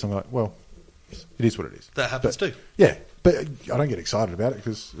 6 hits, I'm like, well, it is what it is. That happens too. Yeah, but I don't get excited about it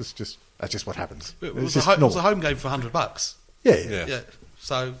because that's just what happens. It was a home game for $100. Yeah.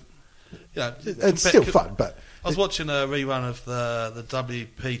 So, it's still fun, but... I was watching a rerun of the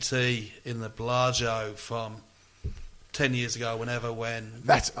WPT in the Bellagio from 10 years ago, when when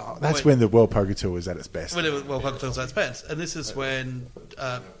the World Poker Tour was at its best. When the World Poker Tour was at its best, and this is when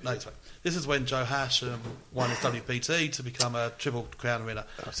this is when Joe Hashem won his WPT to become a Triple Crown winner.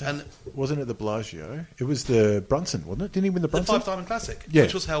 And wasn't it the Bellagio? It was the Brunson, wasn't it? Didn't he win the Brunson? The 5 Diamond Classic,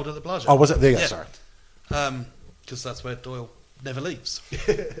 which was held at the Bellagio. Oh, was it? There you go, sorry. Because that's where Doyle never leaves.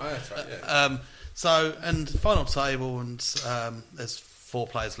 That's right, yeah. So, and final table, and there's 4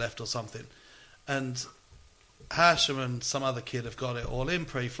 players left or something, and Hashem and some other kid have got it all in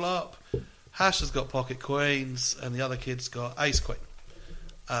pre-flop. Hash has got pocket queens, and the other kid's got ace queen.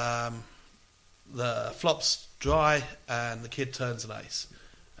 The flop's dry, and the kid turns an ace.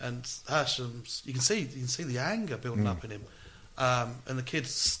 And Hashem's, you can see the anger building up in him, and the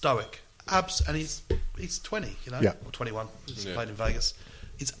kid's stoic. And he's 20, or 21. Just played in Vegas.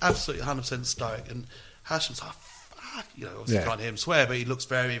 He's absolutely 100% stoic, and Hashem's like, fuck, obviously you can't hear him swear, but he looks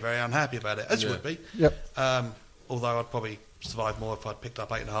very, very unhappy about it, as you would be. Yep. Although I'd probably survive more if I'd picked up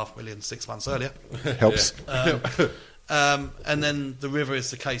 8.5 million 6 months earlier. Helps. And then the river is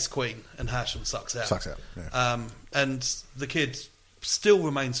the case queen, and Hashem sucks out. Yeah. And the kid still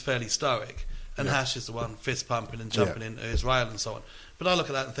remains fairly stoic, and Hash is the one fist pumping and jumping into his rail and so on. But I look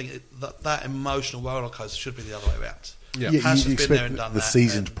at that and think that emotional roller coaster should be the other way around. Yeah, Hash you has been there and done the that.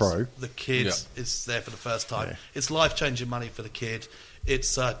 Seasoned pro. The kid is there for the first time. Yeah. It's life-changing money for the kid.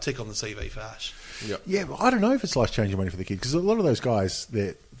 It's a tick on the CV for Hash. Yeah, well, I don't know if it's life-changing money for the kid, because a lot of those guys,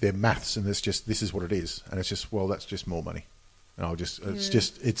 they're maths, and this is what it is, and it's just, well, that's just more money, and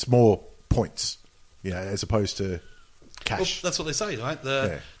it's more points, as opposed to cash. Well, that's what they say, right?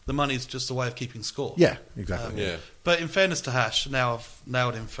 The money's just a way of keeping score. Yeah, exactly. But in fairness to Hash, now I've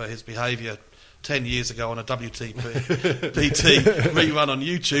nailed him for his behaviour 10 years ago on a WTP rerun on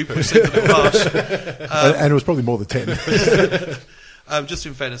YouTube, which seemed a bit harsh. And it was probably more than 10. Just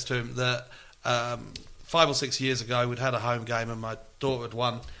in fairness to him, that 5 or 6 years ago we'd had a home game and my daughter had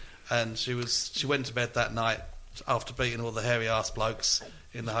won, and she went to bed that night after beating all the hairy ass blokes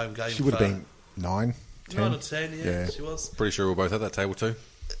in the home game. She would have been 9, 10. 9 or 10, she was. Pretty sure we were both at that table too.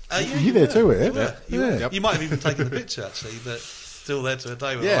 You there too, You might have even taken the picture, actually, that's still there to a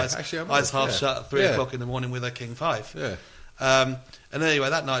day with eyes half shut at 3 o'clock in the morning with her King 5. Yeah. And anyway,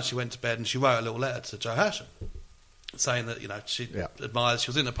 that night she went to bed and she wrote a little letter to Joe Hashem saying that, she admires, she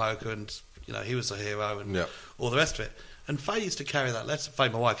was into poker and, he was a hero and all the rest of it. And Faye used to carry that letter, Faye,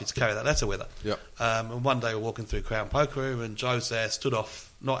 my wife, used to carry that letter with her. Yep. And one day we're walking through Crown Poker Room and Joe's there, stood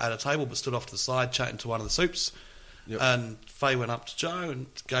off, not at a table, but stood off to the side chatting to one of the soups. Yep. And Faye went up to Joe and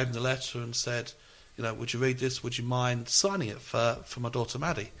gave him the letter and said, would you read this? Would you mind signing it for my daughter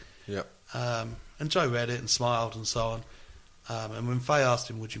Maddie? Yep. And And Joe read it and smiled and so on. And when Faye asked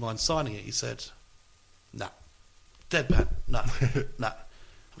him, would you mind signing it, he said, no. Deadpan, no. No.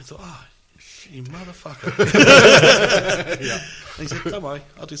 And we thought, oh, you motherfucker. Yeah. And he said, don't worry,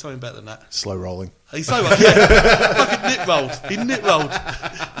 I'll do something better than that. Slow rolling. He's slow rolling, yeah. Fucking nip rolled. He nip rolled.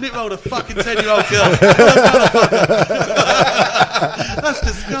 Nip rolled a fucking 10-year-old girl. That's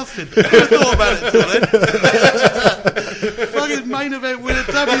disgusting. I never thought about it till then. Fucking main event winner,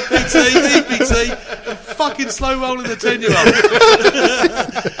 WPT, EPT, and fucking slow rolling the 10-year-old.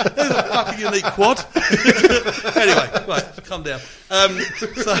 There's a fucking unique quad. Anyway, right, calm down.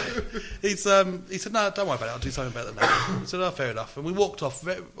 So he said, no, don't worry about it, I'll do something better than that. I said, oh, fair enough. And we walked off,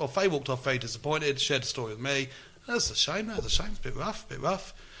 Faye walked off very disappointed, shared a story with me. That's a shame, it's a bit rough.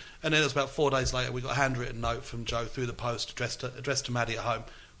 And then it was about 4 days later, we got a handwritten note from Joe through the post addressed to Maddie at home.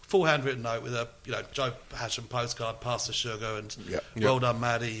 Full handwritten note with a Joe Hasham postcard, pass the sugar, and well done,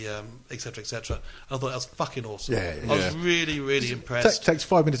 Maddie, etc., etc. I thought that was fucking awesome. Yeah. I was really, really impressed. Takes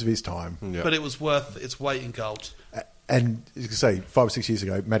 5 minutes of his time, but it was worth its weight in gold. And as you can say, 5 or 6 years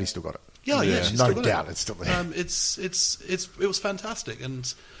ago, Maddie still got it. Yeah, she's no still got doubt, it. it's still there. It was fantastic,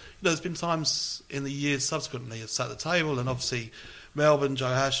 and there's been times in the years subsequently I've sat at the table, and obviously Melbourne, Joe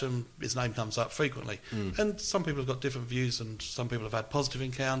Hasham, his name comes up frequently. And some people have got different views, and some people have had positive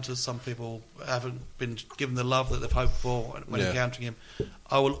encounters, some people haven't been given the love that they've hoped for when encountering him.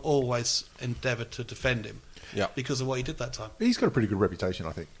 I will always endeavour to defend him because of what he did that time. He's got a pretty good reputation,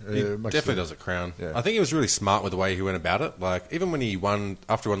 I think. He definitely does at Crown. Yeah. I think he was really smart with the way he went about it. Like, even when he won,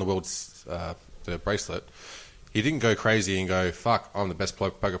 after he won the world's the bracelet, he didn't go crazy and go, fuck, I'm the best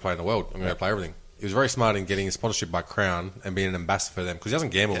poker player in the world, I'm going to play everything. He was very smart in getting a sponsorship by Crown and being an ambassador for them, because he doesn't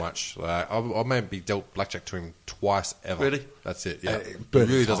gamble much. Like, I maybe dealt blackjack to him twice ever. Really? That's it, yeah. He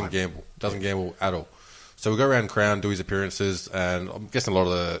really doesn't gamble. Doesn't gamble at all. So we go around Crown, do his appearances, and I'm guessing a lot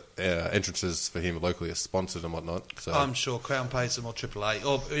of the entrances for him locally are sponsored and whatnot. So I'm sure Crown pays him, or AAA,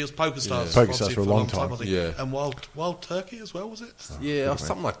 or he was Poker Stars. Poker Stars for a long time. Yeah. And Wild Turkey as well, was it? Yeah, or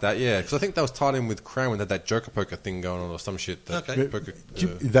something like that. Yeah, because I think that was tied in with Crown when they had that Joker poker thing going on, or some shit. That poker,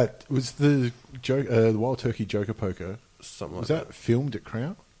 that was the Wild Turkey Joker poker. Something was like that filmed at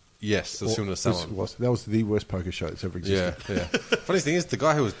Crown? Yes, it was filmed at Salon. That was the worst poker show that's ever existed. Yeah. Funny thing is, the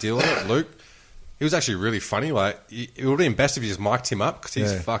guy who was dealing it, Luke, he was actually really funny. Like, it would have been best if you just mic'd him up, because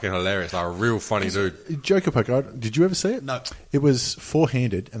he's fucking hilarious. Like, a real funny dude. Joker poker, did you ever see it? No. It was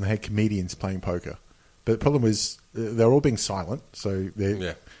four-handed, and they had comedians playing poker. But the problem was, they were all being silent, so they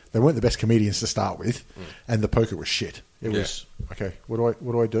weren't the best comedians to start with, and the poker was shit. It was, okay, what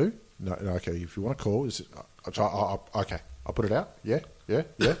do I do? No, okay, if you want to call, okay, I'll put it out. Yeah.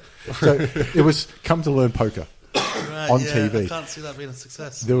 So it was come to learn poker. On TV. I can't see that being a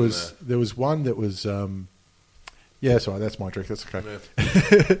success. There was one that was sorry, that's my trick, that's okay.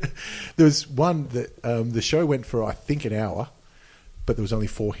 There was one that the show went for I think an hour, but there was only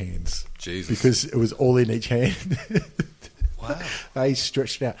 4 hands. Jesus. Because it was all in each hand. Wow. They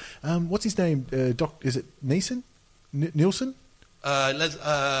stretched it out. What's his name? Is it Nielsen? Nielsen?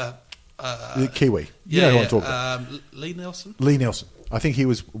 The Kiwi. You know who I'm talking about. Lee Nelson? Lee Nelson. I think he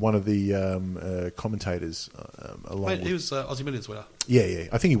was one of the commentators along He was Aussie Millions winner. Yeah.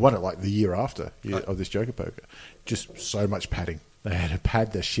 I think he won it like the year after of this Joker poker. Just so much padding. They had to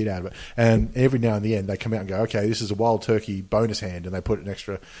pad the shit out of it. And every now and then they come out and go, okay, this is a Wild Turkey bonus hand, and they put an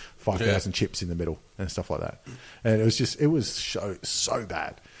extra 5,000 chips in the middle and stuff like that. And it was so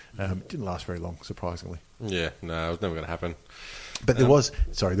bad. It didn't last very long, surprisingly. Yeah, no, it was never going to happen. But there was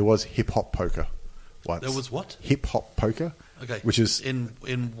hip-hop poker once. There was what? Hip-hop poker. Okay. Which is in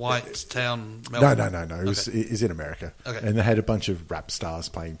White Town, Melbourne? No. It was in America. Okay. And they had a bunch of rap stars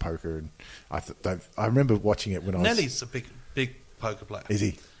playing poker, and I remember watching it when Nelly's a big poker player. Is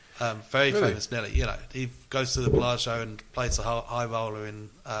he? Very famous Nelly. You know, he goes to the Bellagio and plays the high roller in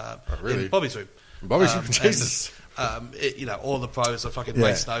Bobby's room. Bobby's room, Jesus. All the pros are fucking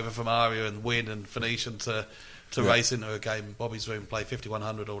racing over from Aria and Wynn and Phoenician to race into a game in Bobby's room, play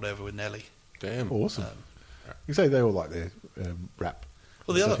 5100 or whatever with Nelly. Damn, awesome. You say they all like their rap.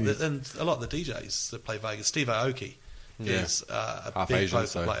 Well, and a lot of the DJs that play Vegas, Steve Aoki is a half big Asian,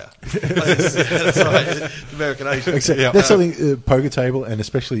 poker player. That's right, American Asian. That's something poker table, and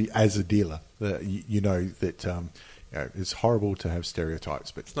especially as a dealer, that you know that it's horrible to have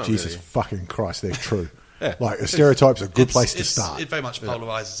stereotypes, but Jesus fucking Christ, they're true. Like a stereotype's a good place to start. It very much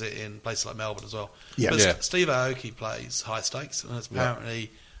polarises it in places like Melbourne as well. Steve Aoki plays high stakes, and it's apparently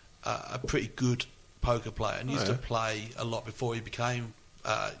a pretty good poker player, and used to play a lot before he became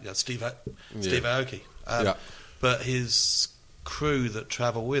Steve Aoki. But his crew that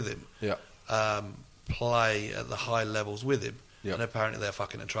travel with him play at the high levels with him, Yep. And apparently they're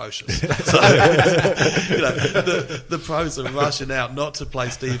fucking atrocious. So, the pros are rushing out not to play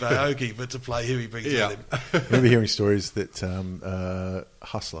Steve Aoki, but to play who he brings with him. I remember hearing stories that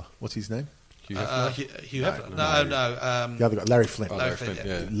Hustler, what's his name? Hugh Hefner? No. The other guy, Larry Flint. Larry Flint,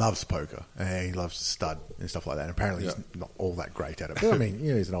 yeah. He loves poker and he loves stud and stuff like that. And apparently he's not all that great at it. But I mean,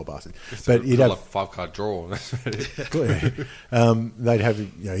 he's an old bastard. But he'd have a 5-card draw. they'd have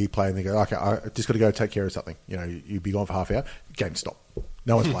he'd play and they go, okay, I just got to go take care of something. You'd be gone for half an hour. Game stop.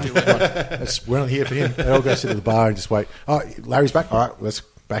 No one's playing. We're not here for him. They all go sit at the bar and just wait. Oh, Larry's back. All right, let's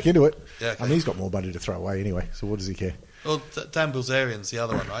back into it. Yeah, okay. I mean, he's got more money to throw away anyway. So what does he care? Well, Dan Bilzerian's the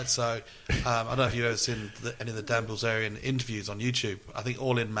other one, right? So I don't know if you've ever seen any of the Dan Bilzerian interviews on YouTube. I think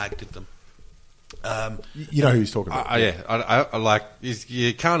All In Mag did them. You know who he's talking about? Yeah, I like.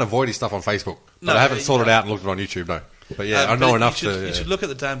 You can't avoid his stuff on Facebook. But No, I haven't sorted out and looked at it on YouTube. No, but yeah, I know enough to. You should look at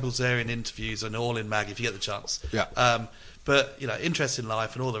the Dan Bilzerian interviews on All In Mag if you get the chance. Yeah. But interest in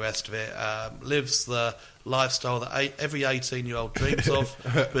life and all the rest of it, lives the lifestyle that every 18-year-old dreams of,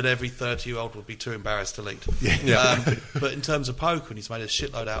 but every 30-year-old would be too embarrassed to lead. But in terms of poker, and he's made a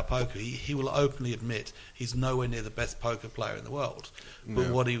shitload out of poker, he will openly admit he's nowhere near the best poker player in the world.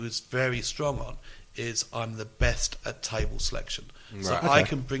 But what he was very strong on is I'm the best at table selection. So I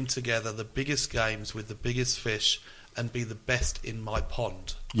can bring together the biggest games with the biggest fish and be the best in my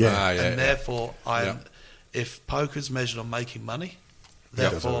pond. Therefore, if poker's measured on making money,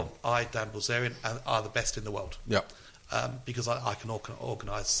 therefore I, Dan Bilzerian, are the best in the world. Because I can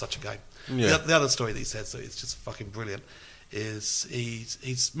organise such a game. The other story that he says that is just fucking brilliant is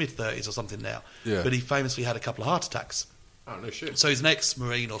he's mid-30s or something now, but he famously had a couple of heart attacks. Oh, no shit. So he's an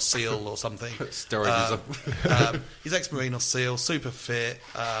ex-Marine or SEAL or something. Steroidism. He's ex-Marine or SEAL, super fit,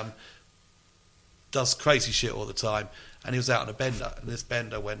 does crazy shit all the time. And he was out on a bender, and this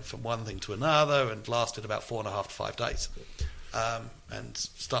bender went from one thing to another and lasted about 4.5 to 5 days. And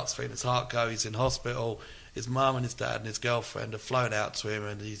starts feeling his heart go. He's in hospital. His mum and his dad and his girlfriend have flown out to him,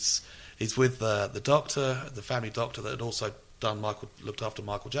 and he's with the doctor, the family doctor that had also looked after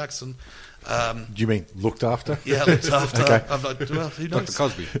Michael Jackson. Do you mean looked after? Yeah, looked after. Okay. I'm like, well, who knows?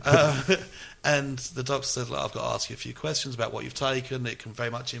 Dr. Cosby. And the doctor says, I've got to ask you a few questions about what you've taken. It can very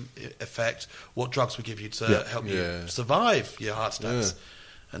much affect what drugs we give you to help you survive your heart attacks.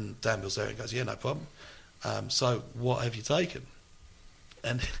 And Dan Bilzerian goes, no problem. So what have you taken?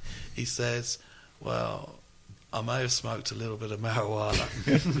 And he says, well, I may have smoked a little bit of marijuana.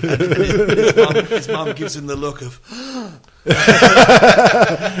 and his mum gives him the look of...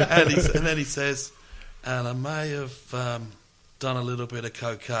 and then he says, and I may have done a little bit of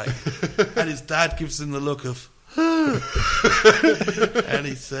cocaine. And his dad gives him the look of... and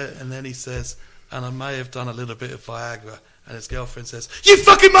then he says, and I may have done a little bit of Viagra. And his girlfriend says, you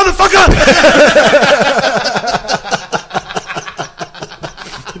fucking motherfucker!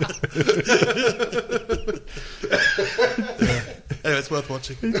 Anyway, it's worth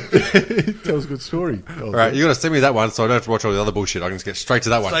watching. That was a good story. All right, you got to send me that one so I don't have to watch all the other bullshit. I can just get straight to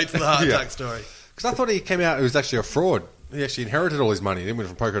that one. Straight to the heart attack story. Because I thought he came out, it was actually a fraud. He actually inherited all his money. He didn't win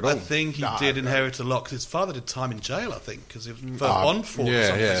from poker at all. I think he did inherit a lot because his father did time in jail, I think, because he was on fraud or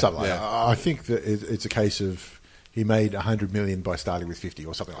something. Something like that. I think that it's a case of he made 100 million by starting with 50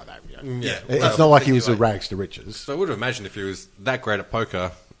 or something like that. It's not like he was a rags to riches. So I would have imagined if he was that great at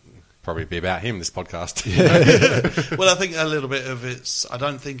poker, probably be about him, this podcast. Well, I think a little bit of it's... I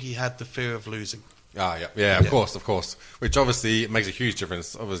don't think he had the fear of losing. Of course. Which obviously makes a huge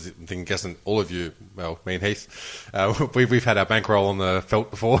difference. Obviously, I'm guessing all of you, well, me and Heath, we've had our bankroll on the felt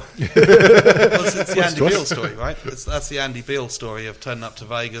before. Well, it's the Andy Beale story, right? That's the Andy Beale story of turning up to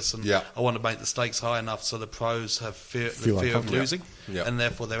Vegas and I want to make the stakes high enough so the pros have fear of losing, and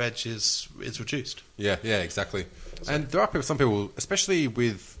therefore their edge is reduced. Yeah, exactly. And there are some people, especially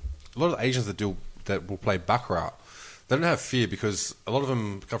with a lot of the Asians that will play baccarat. They don't have fear because a lot of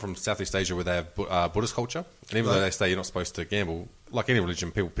them come from Southeast Asia where they have Buddhist culture. And even though they say you're not supposed to gamble, like any religion,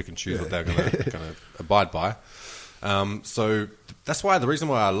 people pick and choose what they're going to abide by. So that's why the reason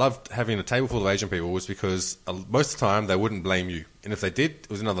why I loved having a table full of Asian people was because most of the time they wouldn't blame you. And if they did, it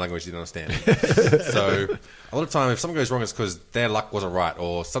was another language you didn't understand. So a lot of the time if something goes wrong, it's because their luck wasn't right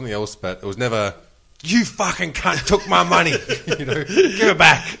or something else, but it was never... You fucking cunt took my money. Give it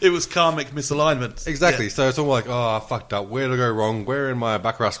back. It was karmic misalignment. Exactly. So it's all like, I fucked up. Where did I go wrong? Where in my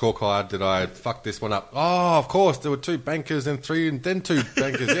baccarat scorecard did I fuck this one up? Oh, of course. There were 2 bankers and 3 and then 2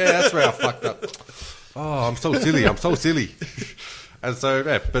 bankers. Yeah, that's where I fucked up. Oh, I'm so silly. And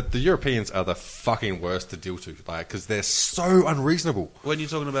so, but the Europeans are the fucking worst to deal to, because they're so unreasonable. When you're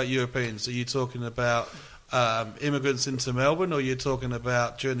talking about Europeans, are you talking about immigrants into Melbourne, or you're talking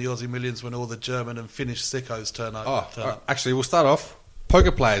about during the Aussie Millions when all the German and Finnish sickos turn up? Actually, we'll start off.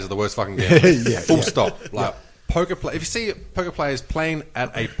 Poker players are the worst fucking gamblers. Full stop. Like poker if you see poker players playing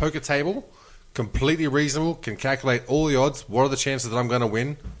at a poker table, completely reasonable, can calculate all the odds. What are the chances that I'm going to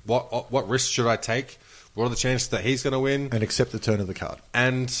win? What risks should I take? What are the chances that he's going to win? And accept the turn of the card.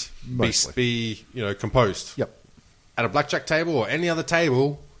 And be composed. Yep. At a blackjack table or any other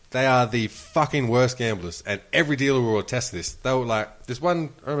table, they are the fucking worst gamblers. And every dealer will attest to this. They were like, this one,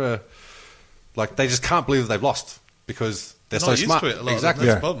 I remember, like, they just can't believe that they've lost because they're so used smart. To it a lot. Exactly.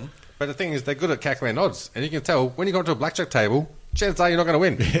 That's the problem. But the thing is, they're good at calculating odds. And you can tell, when you go into a blackjack table, chances are you're not going to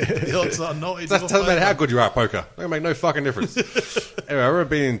win. The odds are not. It doesn't matter how good you are at poker. It's going to make no fucking difference. Anyway, I remember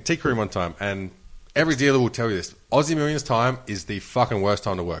being in Teak Room one time, and every dealer will tell you this. Aussie Millions time is the fucking worst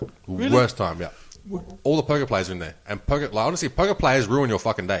time to work. Really? Worst time, yeah. All the poker players are in there. And honestly, poker players ruin your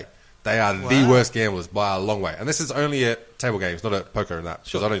fucking day. They are the worst gamblers by a long way. And this is only at table games, not at poker and that.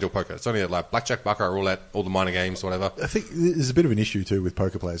 Because I don't do poker. It's only at like blackjack, baccarat, roulette, all the minor games, whatever. I think there's a bit of an issue too with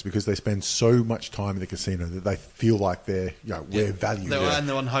poker players because they spend so much time in the casino that they feel like they're valued. And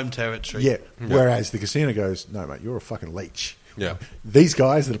they're on home territory. Yeah. Whereas the casino goes, no, mate, you're a fucking leech. Yeah. These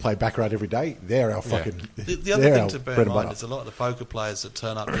guys that play baccarat every day, they're our fucking. The other thing to bear in mind is a lot of the poker players that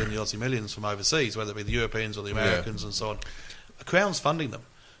turn up during the Aussie Millions from overseas, whether it be the Europeans or the Americans and so on, Crown's funding them.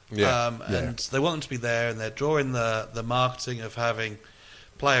 And they want them to be there, and they're drawing the marketing of having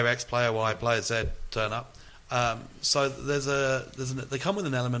player X, player Y, player Z turn up. So they come with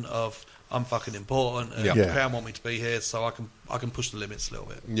an element of I'm fucking important, and the Crown want me to be here, so I can push the limits a little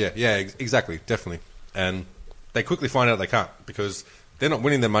bit. Exactly, definitely. And they quickly find out they can't because they're not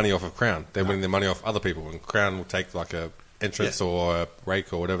winning their money off of Crown. They're winning their money off other people, and Crown will take like a entrance or a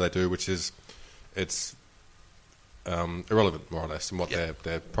rake or whatever they do, which is irrelevant, more or less, in what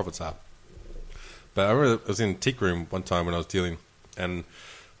their profits are. But I remember I was in Teak Room one time when I was dealing, and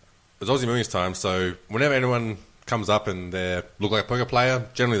it was Aussie Millions time, so whenever anyone comes up and they look like a poker player,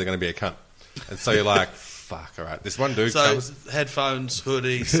 generally they're going to be a cunt. And so you're like, fuck, all right. This one dude comes... headphones,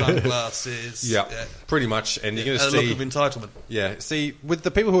 hoodie, sunglasses... yeah, pretty much. And you're going to see... a look of entitlement. Yeah, see, with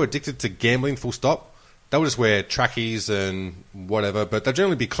the people who are addicted to gambling, full stop, they'll just wear trackies and whatever, but they'll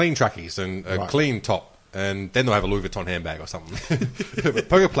generally be clean trackies and a clean top. And then they'll have a Louis Vuitton handbag or something. But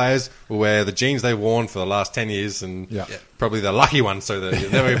poker players will wear the jeans they've worn for the last 10 years and probably the lucky ones, so that they've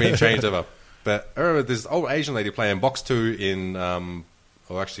never been changed ever. But I remember this old Asian lady playing box 2 in,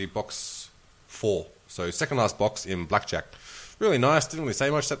 box 4. So second last box in blackjack. Really nice, didn't really say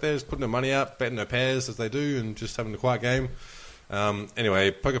much, sat there, just putting her money out, betting her pairs as they do, and just having a quiet game.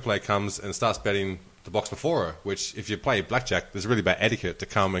 Anyway, poker player comes and starts betting the box before her, which if you play blackjack, there's really bad etiquette to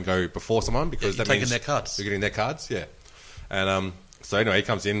come and go before someone because that means their cards. You're getting their cards, yeah. And so anyway, he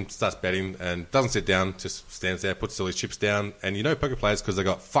comes in, starts betting, and doesn't sit down, just stands there, puts all his chips down. And you know poker players because they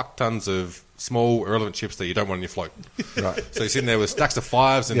got fuck tons of small, irrelevant chips that you don't want on your float. Right. So you're sitting there with stacks of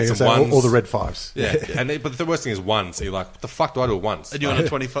fives and some ones. All the red fives. Yeah. But the worst thing is ones. So you're like, what the fuck do I do with ones? And you're on a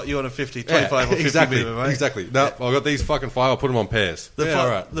 25, you're on a 50, 25 or 50 minimum, right? Exactly. No, I've got these fucking five, I'll put them on pairs.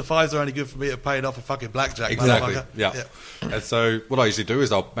 The fives are only good for me at paying off a fucking blackjack. Exactly. Yeah. And so what I usually do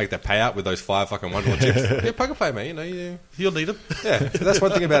is I'll make that payout with those 5 fucking $1 chips. Yeah, poker player, man. You'll need them. Yeah. That's one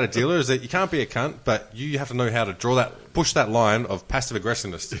thing about a dealer is that you can't be a cunt, but you have to know how to push that line of passive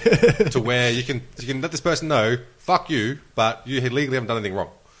aggressiveness to where you can let this person know, fuck you, but you legally haven't done anything wrong.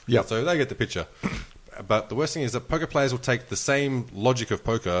 Yeah. So they get the picture. But the worst thing is that poker players will take the same logic of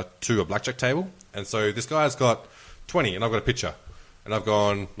poker to a blackjack table. And so this guy's got 20 and I've got a picture. And I've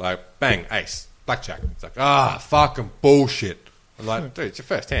gone like, bang, ace, blackjack. It's like, fucking bullshit. I'm like, dude, it's your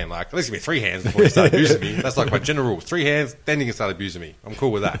first hand. Like, at least give me 3 hands before you start abusing me. That's like my general rule. 3 hands, then you can start abusing me. I'm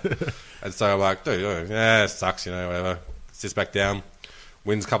cool with that. And so I'm like, dude, it sucks, whatever. Sits back down,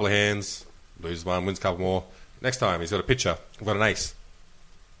 wins a couple of hands, loses one, wins a couple more. Next time, he's got a pitcher. I've got an ace.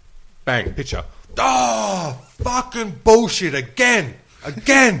 Bang, pitcher. Oh, fucking bullshit again.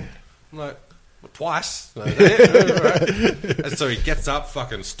 I'm like, well, twice. And so he gets up,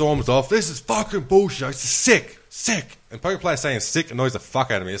 fucking storms off. This is fucking bullshit. It's sick. And poker players saying sick annoys the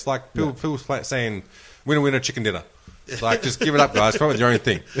fuck out of me. It's like people saying winner, chicken dinner. It's like, just give it up, guys. Come up with your own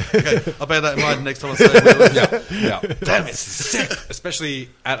thing. Okay, I'll bear that in mind next time I say it. Yeah. Damn, it's sick. Especially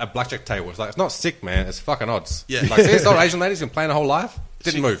at a blackjack table. It's like, it's not sick, man. It's fucking odds. Yeah. Like, see this old Asian lady's been playing her whole life?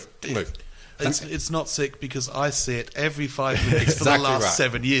 Didn't move. It's not sick because I see it every 5 minutes for the last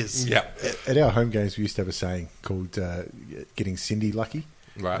 7 years. Yeah. At our home games, we used to have a saying called getting Cindy lucky.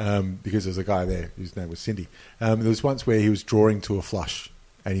 Right. Because there was a guy there whose name was Cindy. There was once where he was drawing to a flush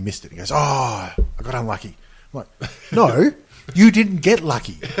and he missed it. He goes, I got unlucky. I'm like, no, You didn't get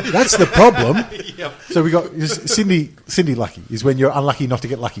lucky. That's the problem. Yep. So we got Cindy lucky is when you're unlucky enough to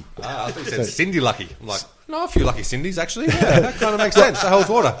get lucky. I thought you said Cindy lucky. I'm like, no, a few lucky Cindy's actually. Yeah, that kind of makes sense. That holds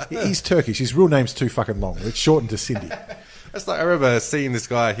water. He's Turkish. His real name's too fucking long. It's shortened to Cindy. That's like, I remember seeing this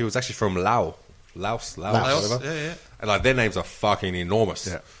guy. He was actually from Laos, whatever. Yeah. And like their names are fucking enormous.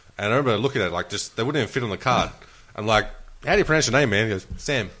 Yeah. And I remember looking at it, like just they wouldn't even fit on the card. I'm like, how do you pronounce your name, man? He goes,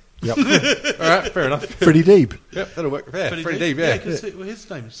 Sam. Yep. All right, fair enough. Freddie Deeb. Yep, that'll work. Yeah, Freddie Deeb, Yeah, yeah. because his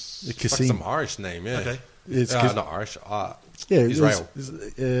name's... Like some Irish name, yeah. Okay. It's not Irish. Yeah, Israel.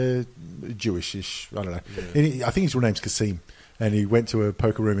 Jewishish. I don't know. And I think his real name's Kasim, and he went to a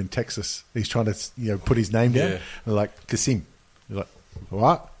poker room in Texas. He's trying to put his name down. Yeah. And like Kasim, you're like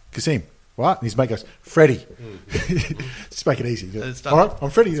what? Kasim, what? And his mate goes Freddie. Just make it easy. it's done. All right, I'm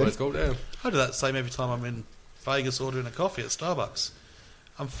Freddie. That's what it's called, yeah. I do that same every time I'm in Vegas ordering a coffee at Starbucks.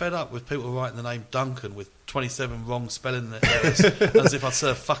 I'm fed up with people writing the name Duncan with 27 wrong spelling errors as if I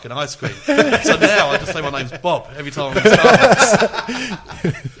serve fucking ice cream. So now I just say my name's Bob every time I'm in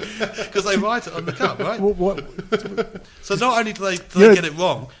Starbucks. Because they write it on the cup, right? What? So not only do they get it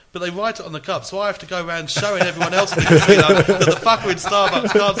wrong, but they write it on the cup. So I have to go around showing everyone else in the casino that the fucker in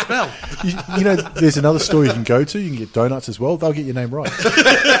Starbucks can't spell. You know, there's another store you can go to. You can get donuts as well. They'll get your name right.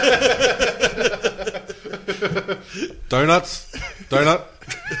 Donut.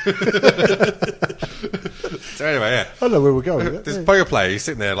 So anyway, yeah. I don't know where we're going. This poker player, he's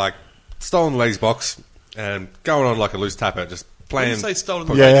sitting there like stolen the lady's box and going on like a loose tapper, just When playing. you say stolen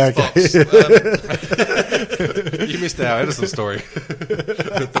the Yeah, lady's box, You missed our Edison story.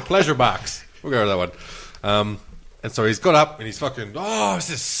 The pleasure box. We'll go to that one. And so he's got up and he's fucking, oh, this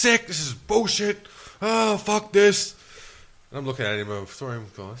is sick. This is bullshit. Oh, fuck this. And I'm looking at him and I'm sorry,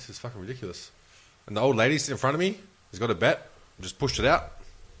 God, this is fucking ridiculous. And the old lady sitting in front of me has got a bet. Just pushed it out.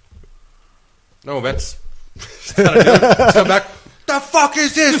 No more bets. Started doing it. Come back. The fuck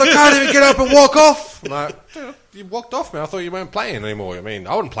is this? I can't even get up and walk off. I'm like, you walked off, man. I thought you weren't playing anymore. I mean,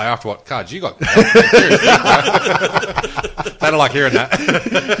 I wouldn't play after what cards you got. They don't like hearing that.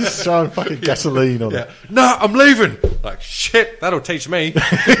 Just throwing fucking gasoline on it. No, I'm leaving. Like, shit, that'll teach me. Who's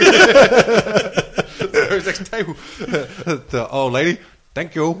next table? The old lady.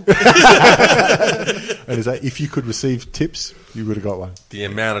 Thank you. And is that if you could receive tips, you would have got one? The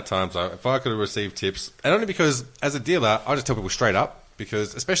amount of times if I could have received tips, and only because as a dealer, I just tell people straight up,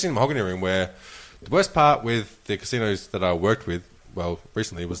 because especially in the mahogany room, where the worst part with the casinos that I worked with, well,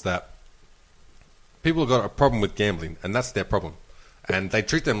 recently, was that people have got a problem with gambling, and that's their problem. And they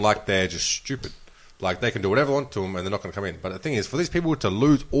treat them like they're just stupid. Like they can do whatever they want to them, and they're not going to come in. But the thing is, for these people to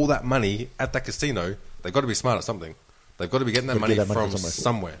lose all that money at that casino, they've got to be smart at something. They've got to be getting that money from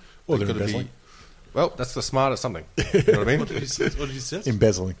somewhere. Or They've they're got to embezzling. well, that's the smart at something. You know what I mean? what did you say?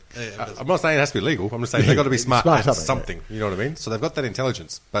 Embezzling. I'm not saying it has to be legal. I'm just saying they've got to be smart Smart at at something. something, You know what I mean? So they've got that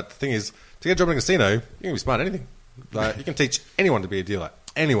intelligence. But the thing is, to get a job in a casino, you can be smart at anything. Like, you can teach anyone to be a dealer.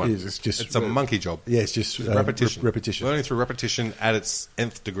 Anyone. It's a monkey job. Yeah, it's just repetition. repetition. Learning through repetition at its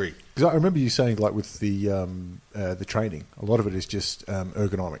nth degree. Because I remember you saying, like with the training, a lot of it is just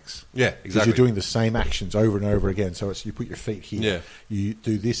ergonomics. Yeah, Because exactly. you're doing the same actions over and over again. So it's you put your feet here, Yeah. you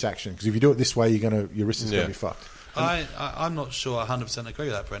do this action. Because if you do it this way, your wrist is going to be fucked. I'm not sure I 100% agree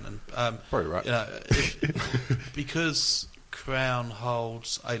with that, Brenton. Probably right. You know, because Crown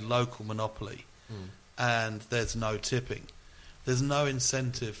holds a local monopoly and there's no tipping, there's no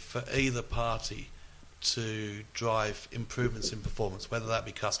incentive for either party to drive improvements in performance, whether that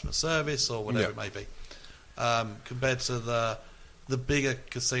be customer service or whatever it may be. Compared to the bigger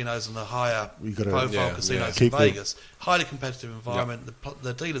casinos and the higher profile casinos in Vegas, highly competitive environment.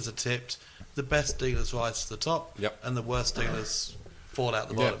 The dealers are tipped. The best dealers rise to the top, and the worst dealers fall out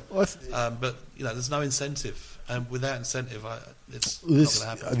the bottom. But there's no incentive, and without incentive, it's not going to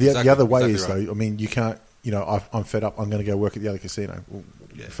happen. The other way is though. I mean, you can't. I'm fed up. I'm going to go work at the other casino. Well,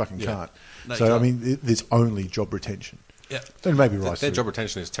 you fucking can't. No, so you I can't. mean, there's only job retention. Yeah, then maybe rise. Their job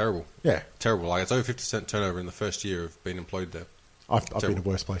retention is terrible. Yeah, terrible. Like it's over 50% turnover in the first year of being employed there. I've been in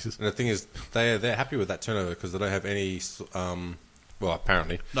worse places. And the thing is, they're happy with that turnover because they don't have any. Well,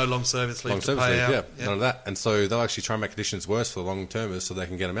 apparently, no long service leave to pay out. None of that. And so they'll actually try and make conditions worse for the long termers so they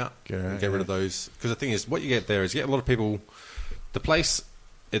can get them out, and get rid of those. Because the thing is, what you get there is you get a lot of people. The place,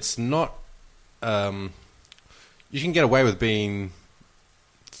 it's not. You can get away with being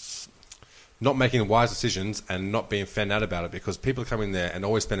not making wise decisions and not being found out about it because people are coming there and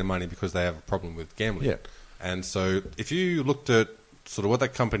always spending money because they have a problem with gambling. Yeah. And so if you looked at sort of what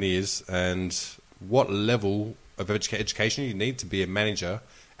that company is and what level of education you need to be a manager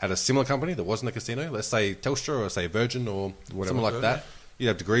at a similar company that wasn't a casino, let's say Telstra or say Virgin or something like that, You'd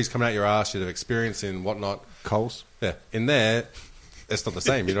have degrees coming out your ass. You'd have experience in whatnot. Coles. Yeah. In there, it's not the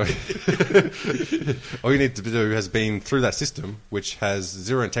same, you know. All you need to do has been through that system, which has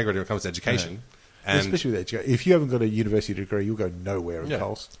zero integrity when it comes to education. Yeah. And especially with education. If you haven't got a university degree, you'll go nowhere in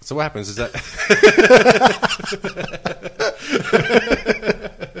Coles. So what happens is that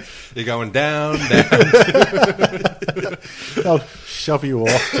you're going down. They'll shove you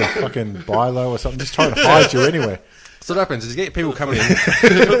off to fucking Bilo or something, just trying to hide you anywhere. So what happens is you get people coming in.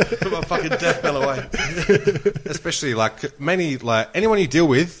 Put my fucking death bell away. Especially anyone you deal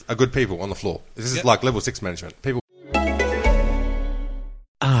with are good people on the floor. This is like level 6 management. People.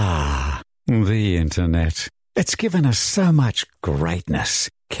 The internet. It's given us so much greatness.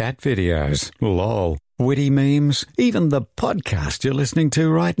 Cat videos, lol, witty memes, even the podcast you're listening to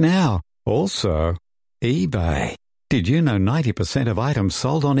right now. Also, eBay. Did you know 90% of items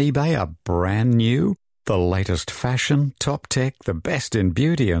sold on eBay are brand new? The latest fashion, top tech, the best in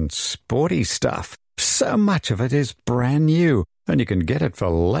beauty and sporty stuff. So much of it is brand new, and you can get it for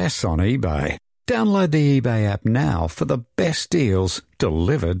less on eBay. Download the eBay app now for the best deals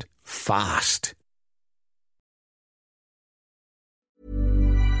delivered fast.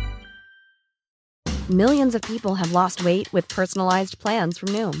 Millions of people have lost weight with personalized plans from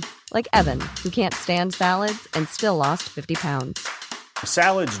Noom. Like Evan, who can't stand salads and still lost 50 pounds.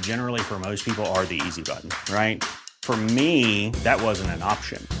 Salads generally for most people are the easy button, right? For me, that wasn't an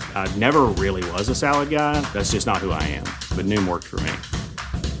option. I never really was a salad guy. That's just not who I am. But Noom worked for me.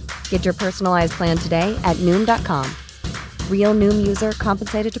 Get your personalized plan today at Noom.com. Real Noom user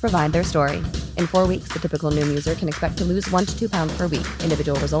compensated to provide their story. In 4 weeks, the typical Noom user can expect to lose 1 to 2 pounds per week.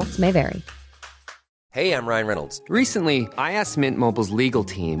 Individual results may vary. Hey, I'm Ryan Reynolds. Recently, I asked Mint Mobile's legal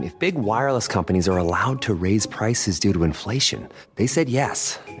team if big wireless companies are allowed to raise prices due to inflation. They said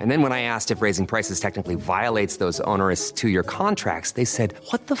yes. And then when I asked if raising prices technically violates those onerous 2-year contracts, they said,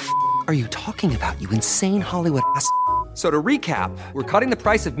 "What the f*** are you talking about, you insane Hollywood ass?" So to recap, we're cutting the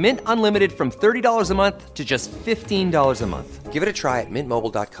price of Mint Unlimited from $30 a month to just $15 a month. Give it a try at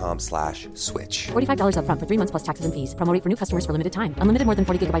mintmobile.com/switch. $45 up front for 3 months plus taxes and fees. Promo rate for new customers for limited time. Unlimited more than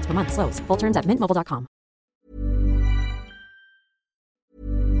 40 gigabytes per month. Slows full terms at mintmobile.com.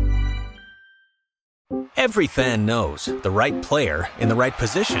 Every fan knows the right player in the right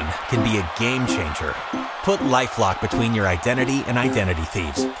position can be a game changer. Put LifeLock between your identity and identity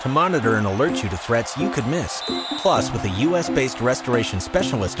thieves to monitor and alert you to threats you could miss. Plus, with a U.S.-based restoration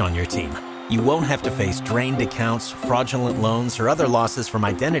specialist on your team, you won't have to face drained accounts, fraudulent loans, or other losses from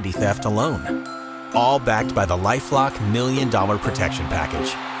identity theft alone. All backed by the LifeLock $1 Million Protection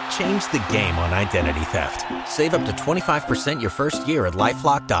Package. Change the game on identity theft. Save up to 25% your first year at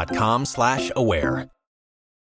LifeLock.com/aware.